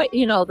 the way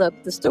the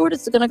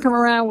stewardess is going to come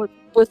around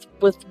with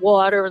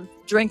water and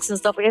drinks and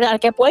stuff like that. I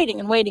kept waiting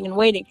and waiting and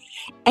waiting.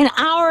 An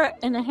hour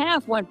and a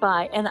half went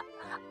by, and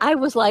I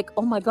was like,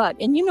 oh my God.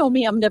 And you know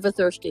me, I'm never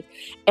thirsty.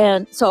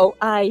 And so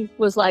I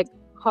was like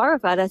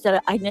horrified. I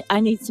said, I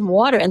need some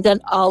water. And then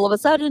all of a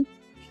sudden,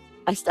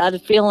 I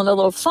started feeling a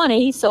little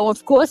funny. So,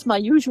 of course, my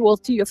usual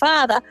to your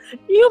father,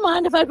 do you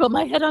mind if I put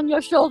my head on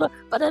your shoulder?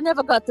 But I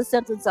never got the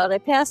sentence out. I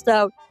passed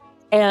out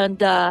and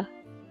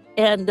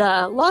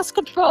lost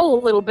control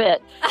a little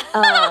bit.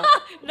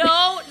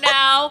 No,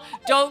 now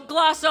don't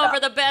gloss over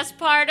the best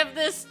part of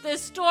this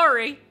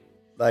story.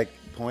 Like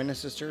Pointer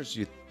Sisters,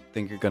 you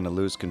think you're going to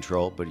lose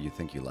control, but you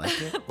think you like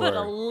it? But a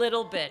Or-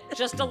 little bit,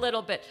 just a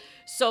little bit.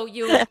 So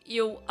you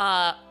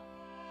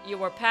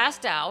were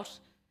passed out,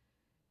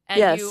 and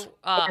Yes. you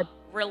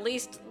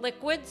released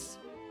liquids.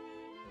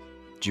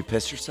 Did you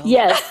piss yourself?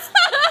 Yes,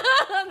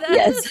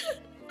 yes.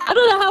 I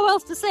don't know how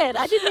else to say it.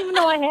 I didn't even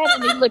know I had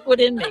any liquid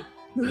in me.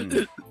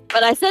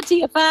 But I said to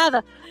your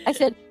father, I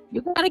said,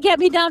 you got to get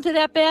me down to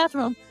that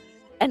bathroom.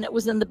 And it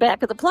was in the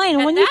back of the plane.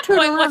 And At when you that turn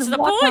point, around what's and the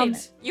walk down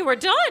point? You were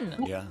done.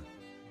 Yeah.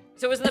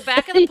 So it was in the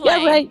back of the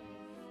plane. Yeah, right.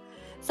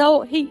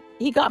 So he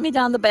got me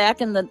down the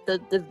back, and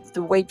the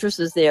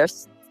waitresses there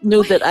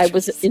knew that I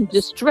was in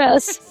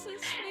distress. So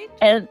sweet.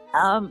 And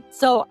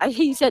so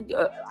he said,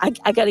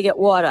 I got to get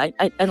water.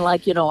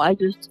 I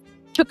just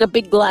took a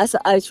big glass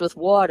of ice with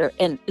water.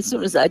 And as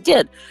soon as I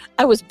did,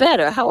 I was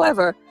better.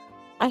 However,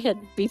 I had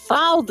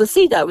befouled the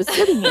seat I was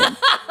sitting in.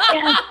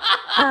 And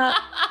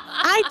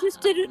I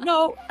just didn't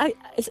know.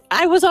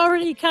 I was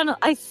already kind of,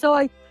 I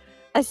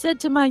said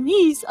to my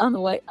niece on the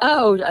way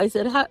out, I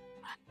said,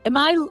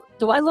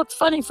 do I look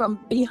funny from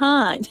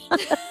behind?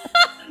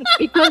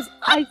 Because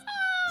That's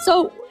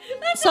So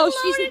a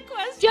she said, loaded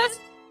question.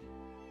 just,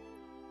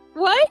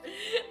 what?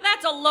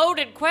 That's a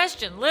loaded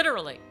question,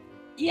 literally.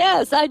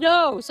 Yes, I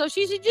know. So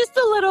she said, just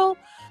a little.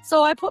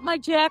 So I put my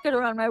jacket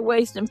around my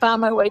waist and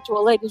found my way to a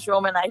ladies'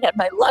 room, and I had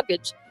my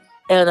luggage,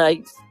 and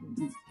I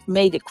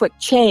made a quick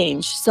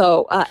change.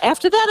 So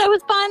after that, I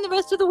was fine the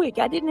rest of the week.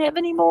 I didn't have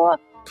any more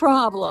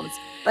problems,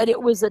 but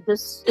it was a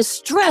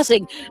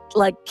distressing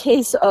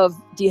case of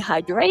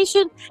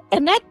dehydration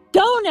and that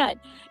donut.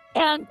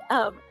 And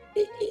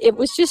it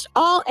was just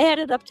all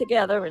added up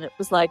together, and it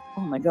was like,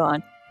 oh my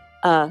God.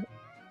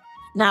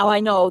 Now I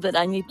know that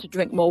I need to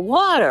drink more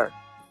water.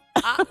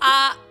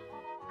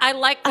 I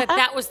like that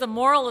that was the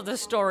moral of the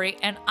story,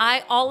 and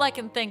all I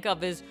can think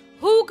of is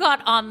who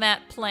got on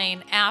that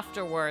plane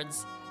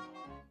afterwards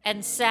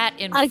and sat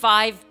in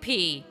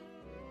 5P.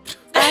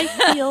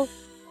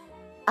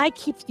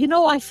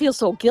 I feel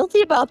so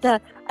guilty about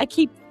that. I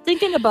keep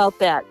thinking about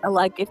that.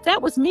 Like, if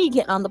that was me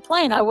getting on the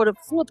plane, I would have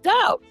flipped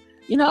out,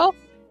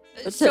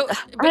 So,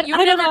 but you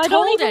I don't never know. I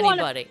don't told even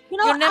wanna- anybody. You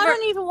know, You never. I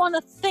don't even want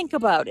to think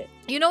about it.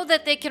 You know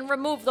that they can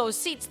remove those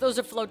seats. Those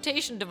are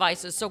flotation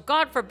devices. So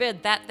God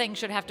forbid that thing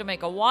should have to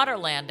make a water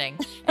landing,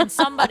 and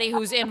somebody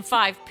who's in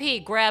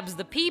 5P grabs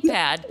the pee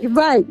pad.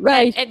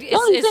 Right. And The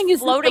only thing is is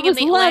that floating it in was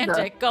the leather.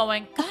 Atlantic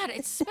going, God,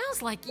 it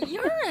smells like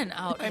urine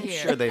out I'm here.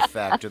 sure they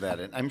factor that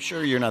in. I'm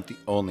sure you're not the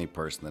only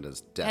person that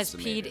has Has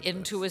decimated peed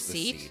into the a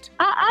seat?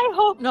 I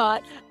hope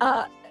not.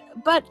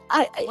 But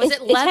Was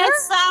it it leather?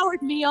 has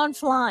soured me on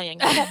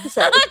flying. I have to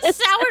say. It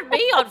soured me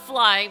on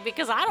flying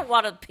because I don't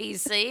want a pee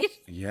seat.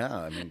 Yeah,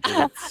 I mean, did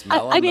it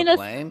smell I on mean, the if-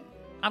 plane?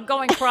 I'm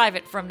going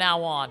private from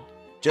now on.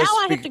 Just,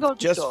 I have to go to the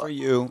just store. for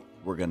you,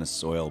 we're going to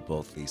soil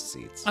both these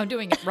seats. I'm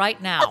doing it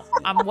right now.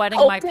 I'm wetting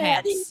Oh, my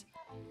Patty. pants.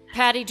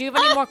 Patty, do you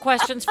have any more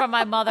questions from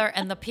my mother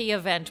and the pee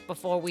event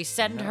before we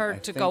send No, her I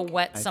to go think-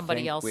 wet I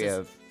somebody think else's? We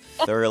have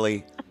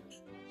thoroughly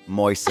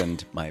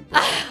moistened my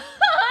brain.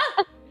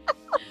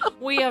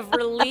 We have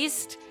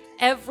released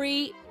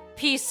every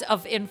piece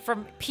of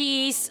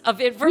information.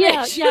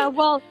 Yeah.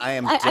 Well, I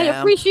am I damned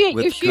appreciate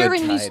with you good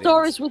sharing these tidings.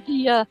 stories with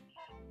the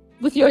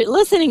with your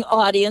listening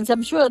audience.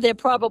 I'm sure they're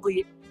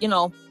probably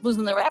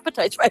losing their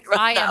appetites right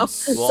I now. am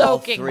Well, all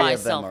soaking three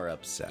myself. of them are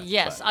upset.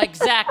 Yes, but-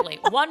 exactly.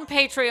 One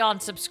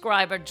Patreon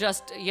subscriber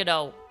just,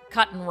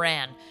 cut and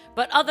ran.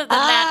 But other than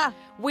that,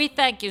 we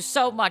thank you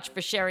so much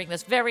for sharing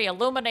this very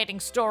illuminating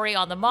story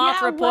on the Moth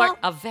Yeah, Report. well-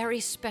 A very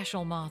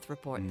special Moth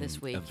Report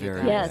this week. a you very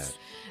guys. Yes.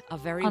 A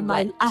very On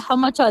wet, how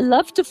much I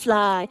love to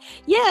fly.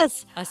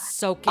 Yes. a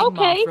soaking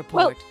Okay. Moth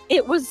Report. Well,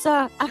 it was.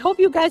 I hope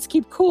you guys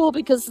keep cool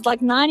because it's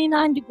like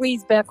 99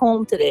 degrees back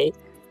home today.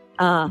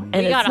 And we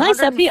it's got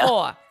nice up here.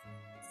 104.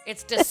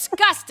 It's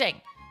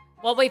disgusting.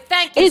 Well, we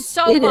thank you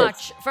so it is.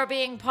 much for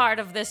being part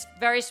of this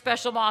very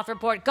special Moth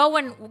Report. Go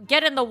and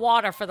get in the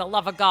water for the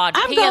love of God.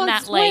 I'm Pee going in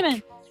that swimming.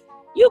 lake.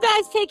 You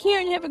guys take care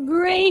and have a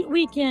great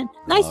weekend.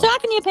 Nice Oh.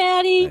 talking to you,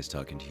 Patty. Nice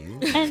talking to you.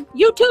 And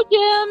you too,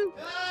 Jim.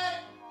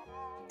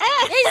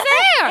 He's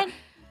there. And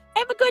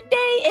have a good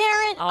day,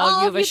 Aaron. Oh, All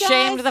you've of you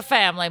ashamed guys. the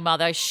family,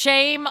 Mother.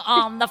 Shame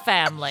on the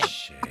family.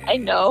 I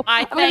know.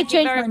 I I'm gonna thank you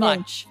change very my name.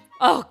 much.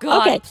 Oh,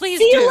 God, Okay. please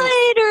See do. you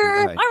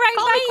later. Bye. All right,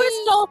 Call bye. me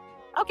Crystal.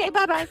 Okay,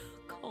 bye-bye.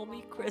 Call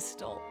me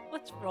Crystal.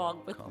 What's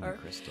wrong with Call me her?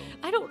 Crystal.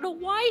 I don't know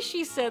why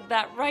she said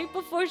that right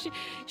before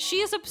she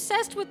is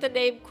obsessed with the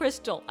name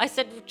Crystal. I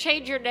said,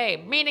 change your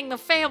name, meaning the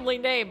family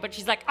name, but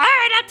she's like, all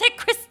right, I'll take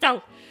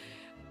Crystal.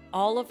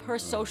 All of her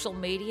social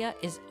media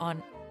is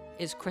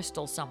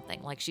Crystal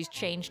something. Like she's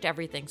changed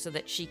everything so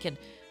that she can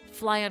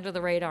fly under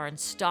the radar and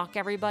stalk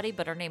everybody,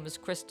 but her name is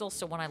Crystal.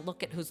 So when I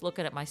look at who's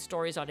looking at my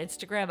stories on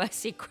Instagram, I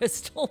see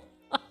Crystal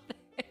on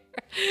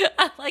there.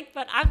 I'm like,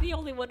 but I'm the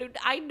only one who,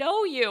 I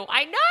know you.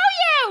 I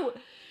know you.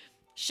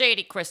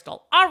 Shady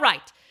Crystal. All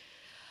right.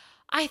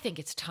 I think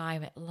it's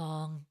time at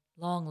long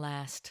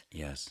last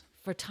Yes.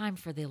 for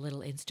the little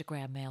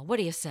Instagram mail. What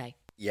do you say?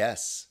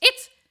 Yes.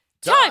 It's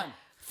Time time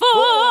for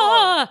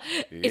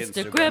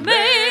Instagram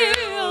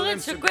mail.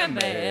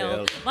 Instagram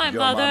mail. My Your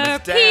mother mama's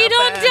peed damp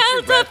on and she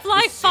Delta wet the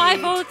Flight seat.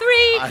 503.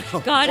 I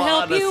don't God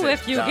help wanna you sit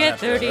if you down get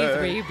after her.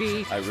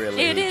 33B. I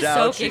really It is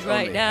doubt she soaking right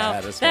only now.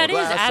 had a small That is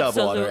glass of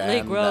water, absolutely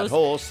and gross. that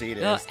whole seat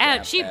is and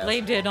damp she as-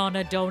 blamed it on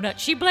a donut.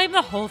 She blamed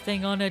the whole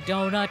thing on a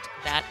donut.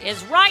 That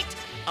is right.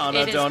 On a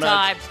It is donut.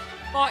 time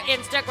for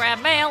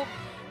Instagram mail.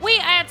 We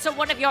answer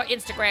one of your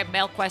Instagram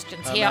mail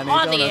questions How here many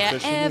on the donuts air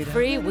does she need?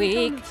 every How many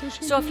week. donuts does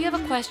she So if you have a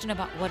need? question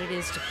about what it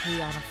is to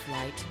pee on a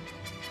flight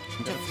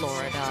to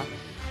Florida,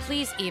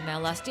 please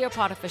email us,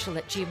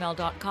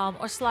 dearpodofficial@gmail.com,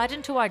 or slide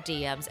into our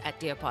DMs at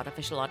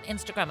dearpodofficial on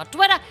Instagram or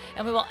Twitter,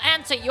 and we will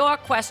answer your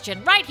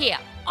question right here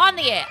on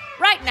the air,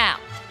 right now.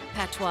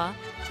 Patois,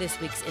 this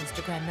week's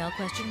Instagram mail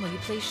question, will you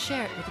please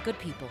share it with the good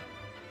people?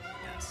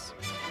 Yes.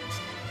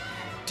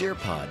 Dear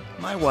Pod,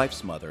 my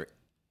wife's mother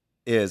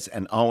is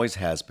and always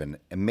has been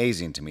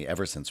amazing to me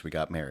ever since we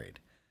got married.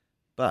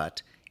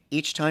 But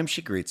each time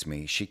she greets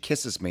me, she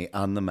kisses me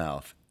on the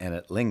mouth, and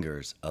it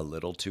lingers a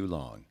little too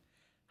long.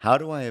 How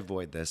do I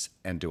avoid this,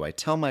 and do I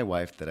tell my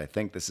wife that I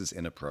think this is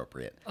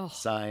inappropriate?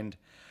 Signed,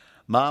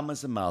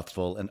 Mama's a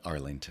Mouthful in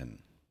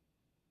Arlington.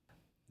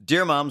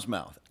 Dear Mom's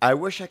Mouth, I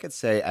wish I could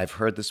say I've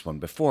heard this one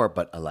before,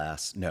 but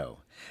alas,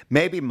 no.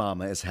 Maybe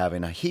Mama is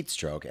having a heat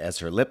stroke as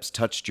her lips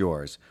touched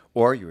yours,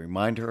 or you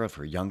remind her of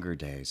her younger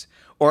days,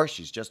 or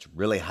she's just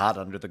really hot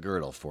under the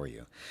girdle for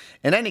you.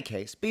 In any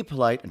case, be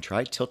polite and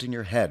try tilting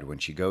your head when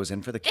she goes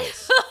in for the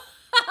kiss.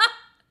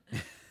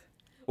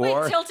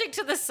 Wait, tilting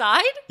to the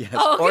side? Yes,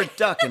 Oh, or okay.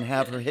 duck and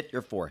have her hit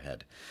your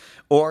forehead.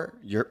 Or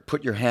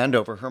put your hand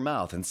over her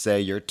mouth and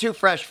say, "You're too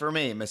fresh for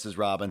me, Mrs.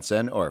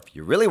 Robinson." Or if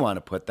you really want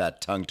to put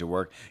that tongue to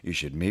work, you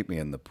should meet me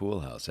in the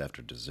pool house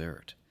after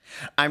dessert.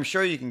 I'm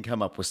sure you can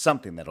come up with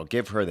something that'll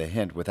give her the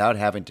hint without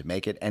having to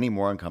make it any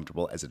more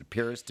uncomfortable as it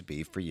appears to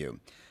be for you.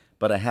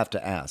 But I have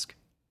to ask,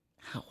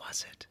 how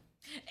was it?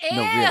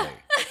 No, really,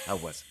 how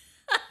was it?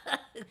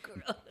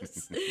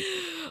 Gross.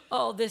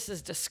 Oh, this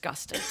is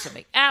disgusting to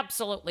me.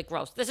 Absolutely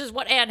gross. This is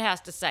what Anne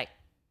has to say.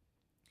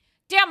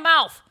 Dear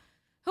Mouth,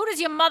 who does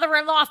your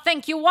mother-in-law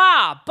think you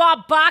are?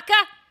 Bob Barker?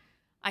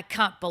 I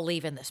can't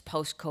believe in this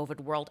post-COVID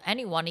world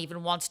anyone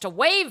even wants to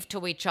wave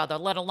to each other,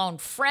 let alone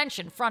French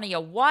in front of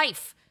your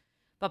wife.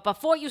 But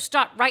before you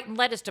start writing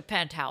letters to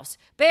Penthouse,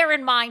 bear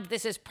in mind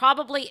this is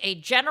probably a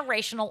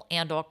generational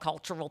and or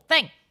cultural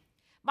thing.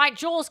 My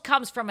Jules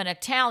comes from an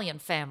Italian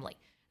family.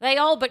 They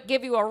all but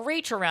give you a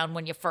reach around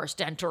when you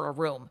first enter a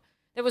room.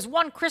 There was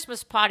one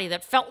Christmas party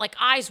that felt like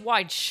Eyes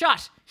Wide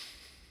Shut.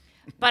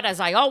 But as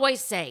I always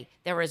say,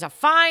 there is a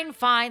fine,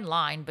 fine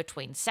line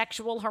between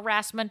sexual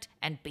harassment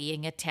and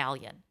being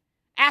Italian.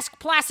 Ask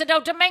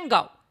Placido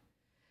Domingo.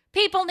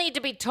 People need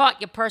to be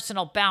taught your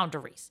personal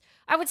boundaries.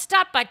 I would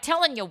start by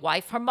telling your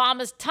wife her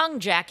mama's tongue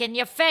jack in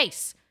your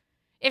face.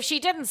 If she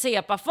didn't see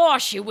it before,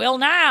 she will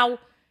now.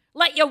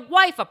 Let your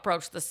wife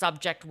approach the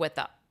subject with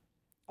her.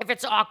 If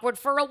it's awkward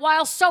for a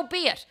while, so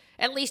be it.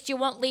 At least you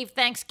won't leave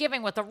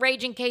Thanksgiving with a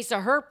raging case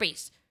of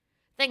herpes.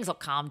 Things will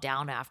calm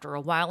down after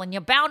a while and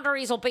your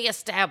boundaries will be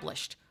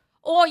established.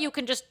 Or you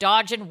can just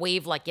dodge and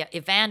weave like your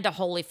Evander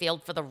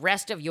Holyfield for the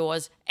rest of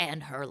yours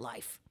and her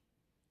life.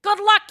 Good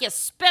luck, you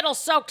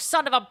spittle-soaked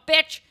son of a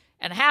bitch,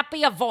 and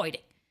happy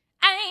avoiding.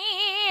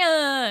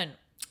 And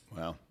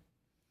Wow.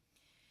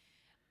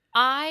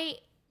 I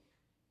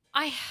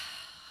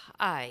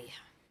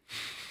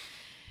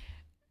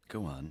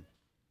Go on.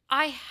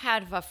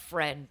 have a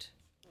friend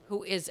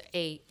who is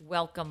a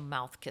welcome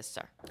mouth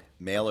kisser.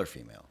 Male or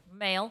female?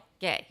 Male,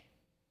 gay.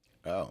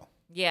 Oh.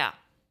 Yeah.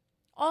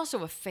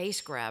 Also a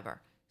face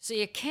grabber, so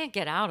you can't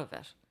get out of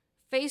it.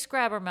 Face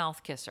grabber,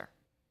 mouth kisser.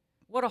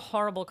 What a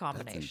horrible That's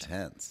combination.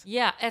 intense.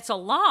 Yeah, it's a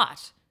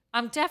lot.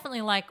 I'm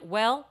definitely like,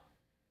 well,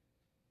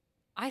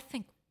 I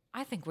think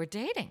we're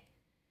dating.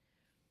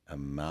 A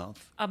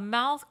mouth? A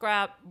mouth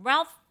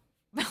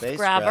Face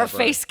grabber, grabber.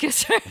 face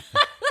kisser.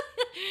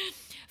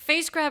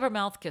 Face grabber,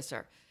 mouth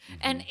kisser.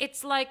 And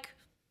it's like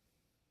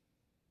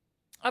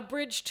a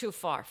bridge too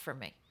far for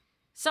me.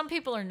 Some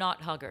people are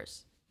not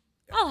huggers.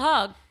 I'll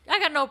hug. I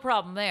got no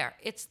problem there.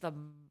 It's the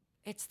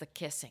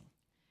kissing.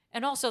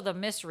 And also the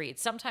misread.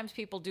 Sometimes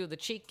people do the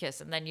cheek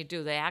kiss and then you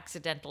do the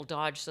accidental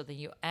dodge so that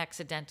you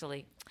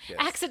accidentally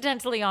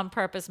on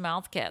purpose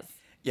mouth kiss.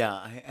 Yeah,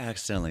 I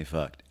accidentally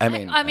fucked. I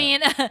mean,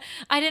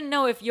 I didn't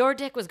know if your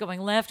dick was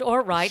going left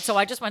or right, so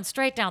I just went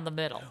straight down the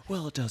middle.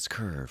 well, it does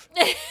curve.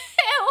 Ew,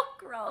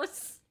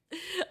 gross. I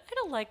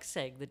don't like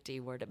saying the D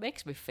word. It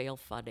makes me feel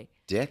funny.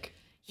 Dick?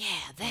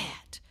 Yeah,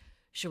 that.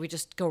 Should we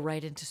just go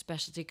right into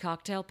specialty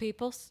cocktail,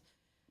 peoples?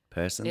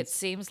 Persons? It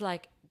seems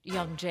like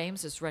young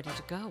James is ready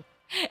to go.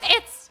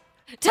 It's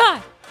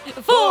time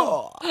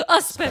for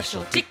a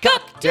specialty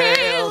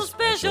cocktail,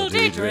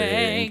 specialty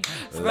drink.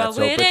 Throw Let's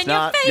it hope it's in your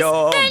not face,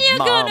 your then you're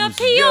gonna mom's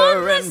pee on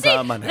the urine seat.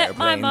 from an Let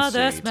my airplane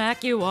mother seat.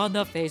 smack you on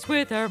the face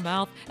with her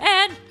mouth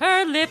and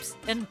her lips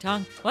and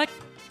tongue. What?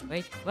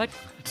 Wait, what?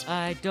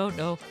 I don't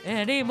know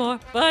anymore,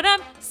 but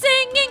I'm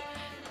singing.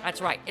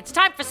 That's right. It's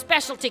time for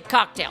specialty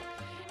cocktail.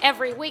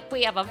 Every week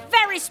we have a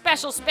very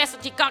special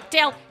specialty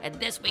cocktail, and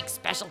this week's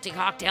specialty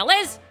cocktail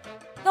is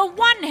the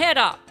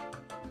one-hitter.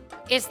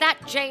 Is that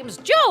James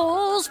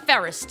Jules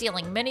Ferris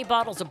stealing mini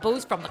bottles of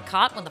booze from the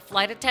cart when the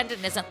flight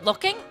attendant isn't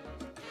looking?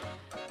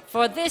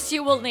 For this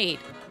you will need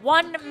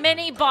one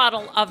mini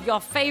bottle of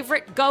your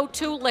favorite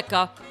go-to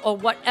liquor or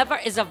whatever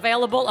is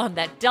available on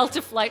that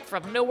Delta flight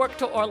from Newark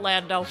to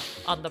Orlando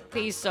on the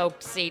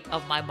pea-soaked seat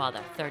of my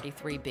mother,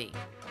 33B.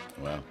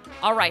 Wow.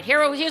 All right,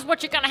 here's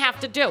what you're going to have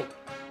to do.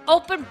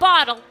 Open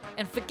bottle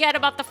and forget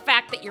about the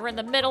fact that you're in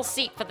the middle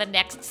seat for the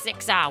next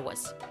 6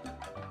 hours.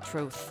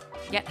 Truth.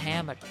 Get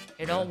hammered.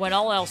 You know, when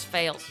all else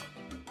fails.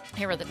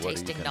 Here are the What are you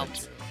tasting gonna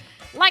notes.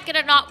 do? Like it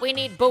or not, we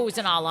need booze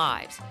in our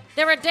lives.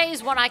 There are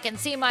days when I can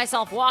see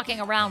myself walking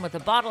around with a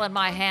bottle in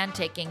my hand,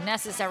 taking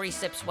necessary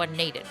sips when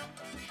needed.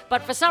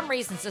 But for some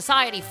reason,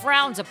 society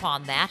frowns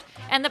upon that,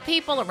 and the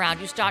people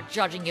around you start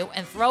judging you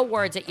and throw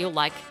words at you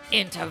like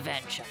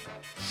intervention.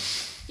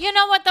 You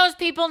know what those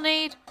people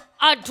need?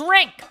 A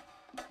drink.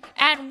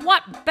 And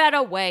what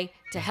better way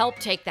to help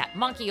take that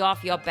monkey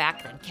off your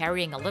back than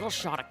carrying a little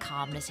shot of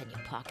calmness in your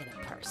pocket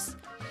and purse?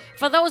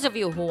 For those of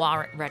you who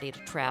aren't ready to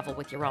travel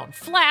with your own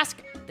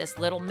flask, this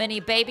little mini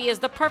baby is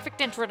the perfect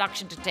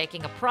introduction to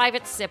taking a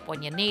private sip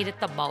when you need it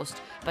the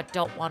most, but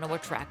don't want to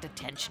attract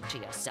attention to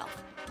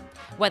yourself.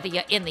 Whether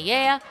you're in the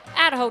air,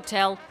 at a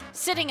hotel,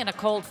 sitting in a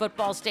cold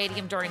football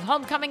stadium during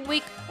homecoming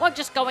week, or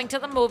just going to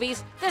the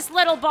movies, this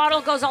little bottle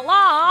goes a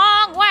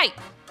long way.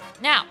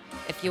 Now,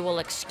 if you will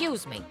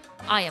excuse me,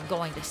 I am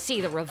going to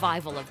see the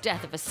revival of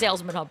Death of a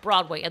Salesman on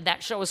Broadway, and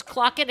that show is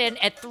clocking in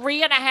at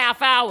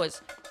 3.5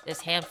 hours. This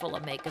handful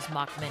of Maker's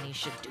Mark Minis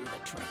should do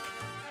the trick.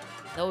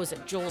 Those are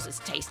Jules'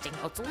 tasting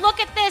notes.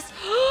 Look at this!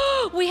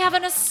 We have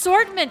an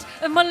assortment,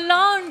 a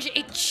melange,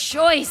 a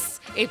choice,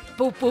 a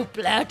poo-poo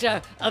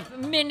platter of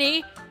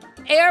mini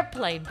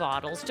airplane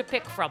bottles to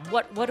pick from.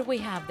 What do we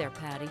have there,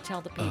 Patty? Tell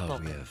the people. Oh,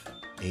 we have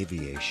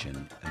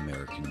Aviation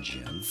American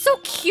Gin So in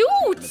a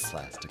cute!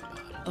 plastic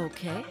bottle.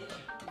 Okay.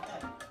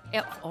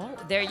 Oh,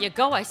 there you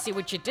go. I see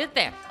what you did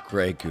there.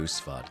 Grey Goose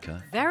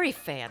vodka Very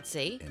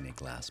fancy. in a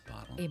glass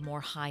bottle. A more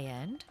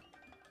high-end.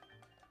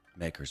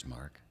 Maker's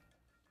Mark.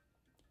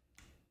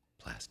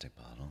 Plastic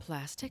bottle.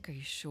 Plastic, are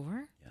you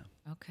sure?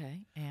 Yeah.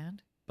 Okay,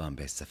 and?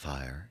 Bombay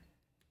Sapphire.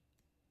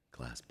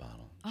 Glass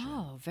bottle.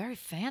 Oh, very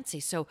fancy.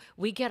 So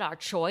we get our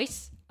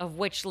choice of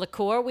which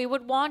liqueur we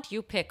would want.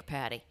 You pick,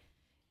 Patty.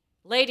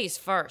 Ladies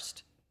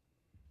first.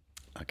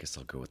 I guess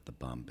I'll go with the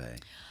Bombay.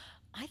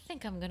 I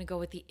think I'm going to go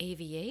with the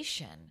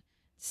Aviation.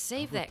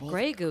 Save we're that both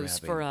Grey Goose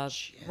for grabbing a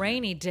gin.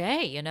 rainy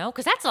day, you know?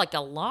 Because that's like a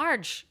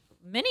large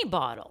mini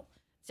bottle.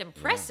 It's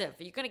impressive.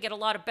 You're going to get a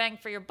lot of bang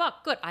for your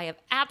buck. Good. I have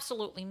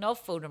absolutely no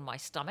food in my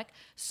stomach.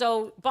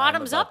 So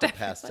bottoms I'm up. about to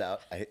pass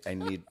out. I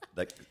need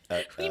like.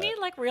 We need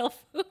like real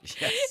food.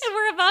 Yes. And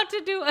we're about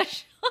to do a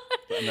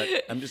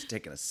shot. I'm just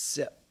taking a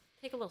sip.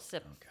 Take a little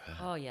sip. God.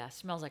 Oh, yeah.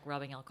 Smells like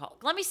rubbing alcohol.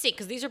 Let me see,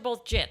 because these are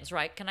both gins,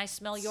 right? Can I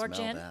smell your Smell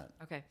gin? that.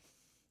 Okay.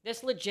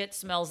 This legit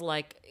smells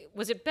like,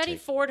 was it Betty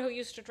Ford who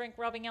used to drink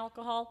rubbing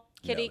alcohol?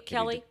 Kitty No,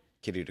 Kelly?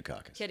 Kitty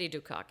Dukakis. Kitty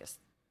Dukakis.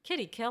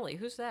 Kitty Kelly,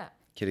 who's that?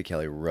 Kitty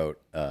Kelly wrote.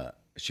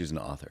 She was an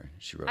author.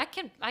 She wrote. I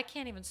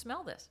can't even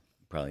smell this.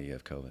 Probably you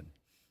have COVID.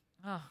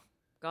 Oh,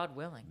 God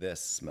willing.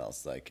 This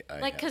smells like.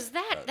 Because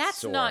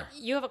that's not,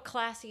 you have a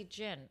classy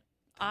gin.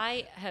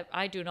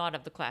 I do not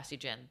have the classy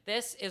gin.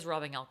 This is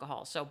rubbing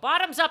alcohol. So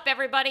bottoms up,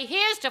 everybody.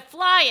 Here's to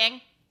flying.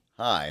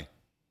 Hi.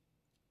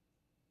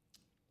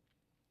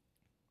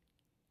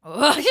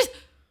 Wowie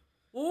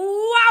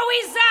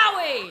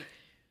zowie!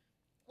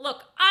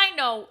 Look, I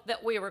know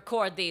that we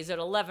record these at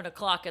 11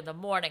 o'clock in the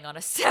morning on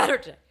a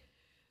Saturday.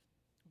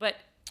 But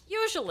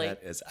usually,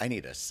 That is. I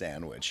need a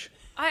sandwich.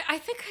 I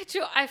think I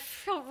do. I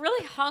feel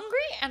really hungry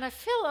and I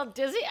feel a little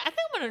dizzy. I think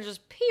I'm going to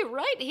just pee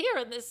right here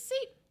in this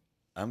seat.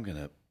 I'm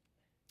gonna.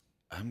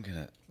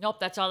 Nope,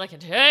 that's all I can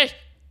take.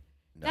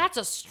 That's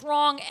a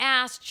strong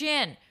ass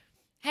gin.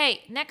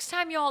 Hey, next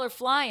time y'all are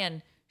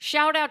flying,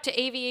 shout out to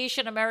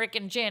Aviation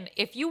American Gin.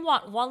 If you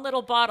want one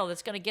little bottle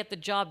that's going to get the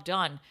job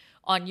done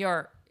on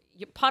your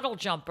puddle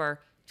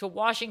jumper to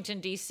Washington,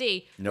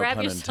 D.C., No grab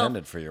pun yourself.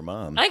 intended for your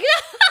mom.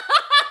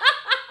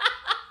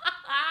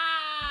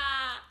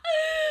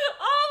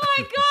 Oh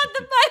my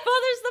God, my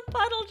mother's the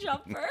puddle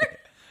jumper.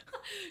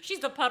 She's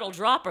the puddle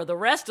dropper. The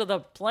rest of the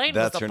plane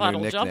That's was the her new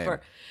puddle nickname.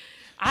 jumper.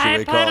 Should I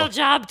we puddle call-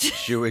 jumped.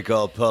 Should we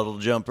call Puddle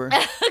Jumper?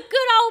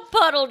 Good old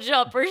puddle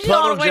jumper. She's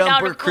Puddle all the way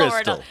down to jumper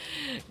Florida.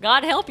 Crystal.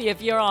 God help you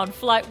if you're on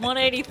flight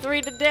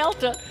 183 to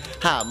Delta.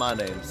 Hi, my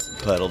name's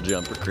Puddle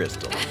Jumper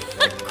Crystal.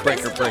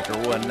 Breaker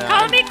 19.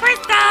 Call me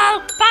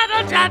Crystal,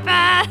 puddle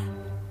jumper.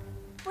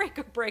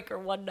 Breaker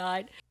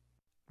 19.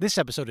 This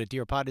episode of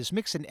Dear Pod is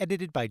mixed and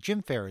edited by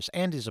Jim Ferris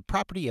and is a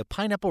property of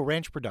Pineapple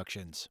Ranch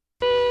Productions.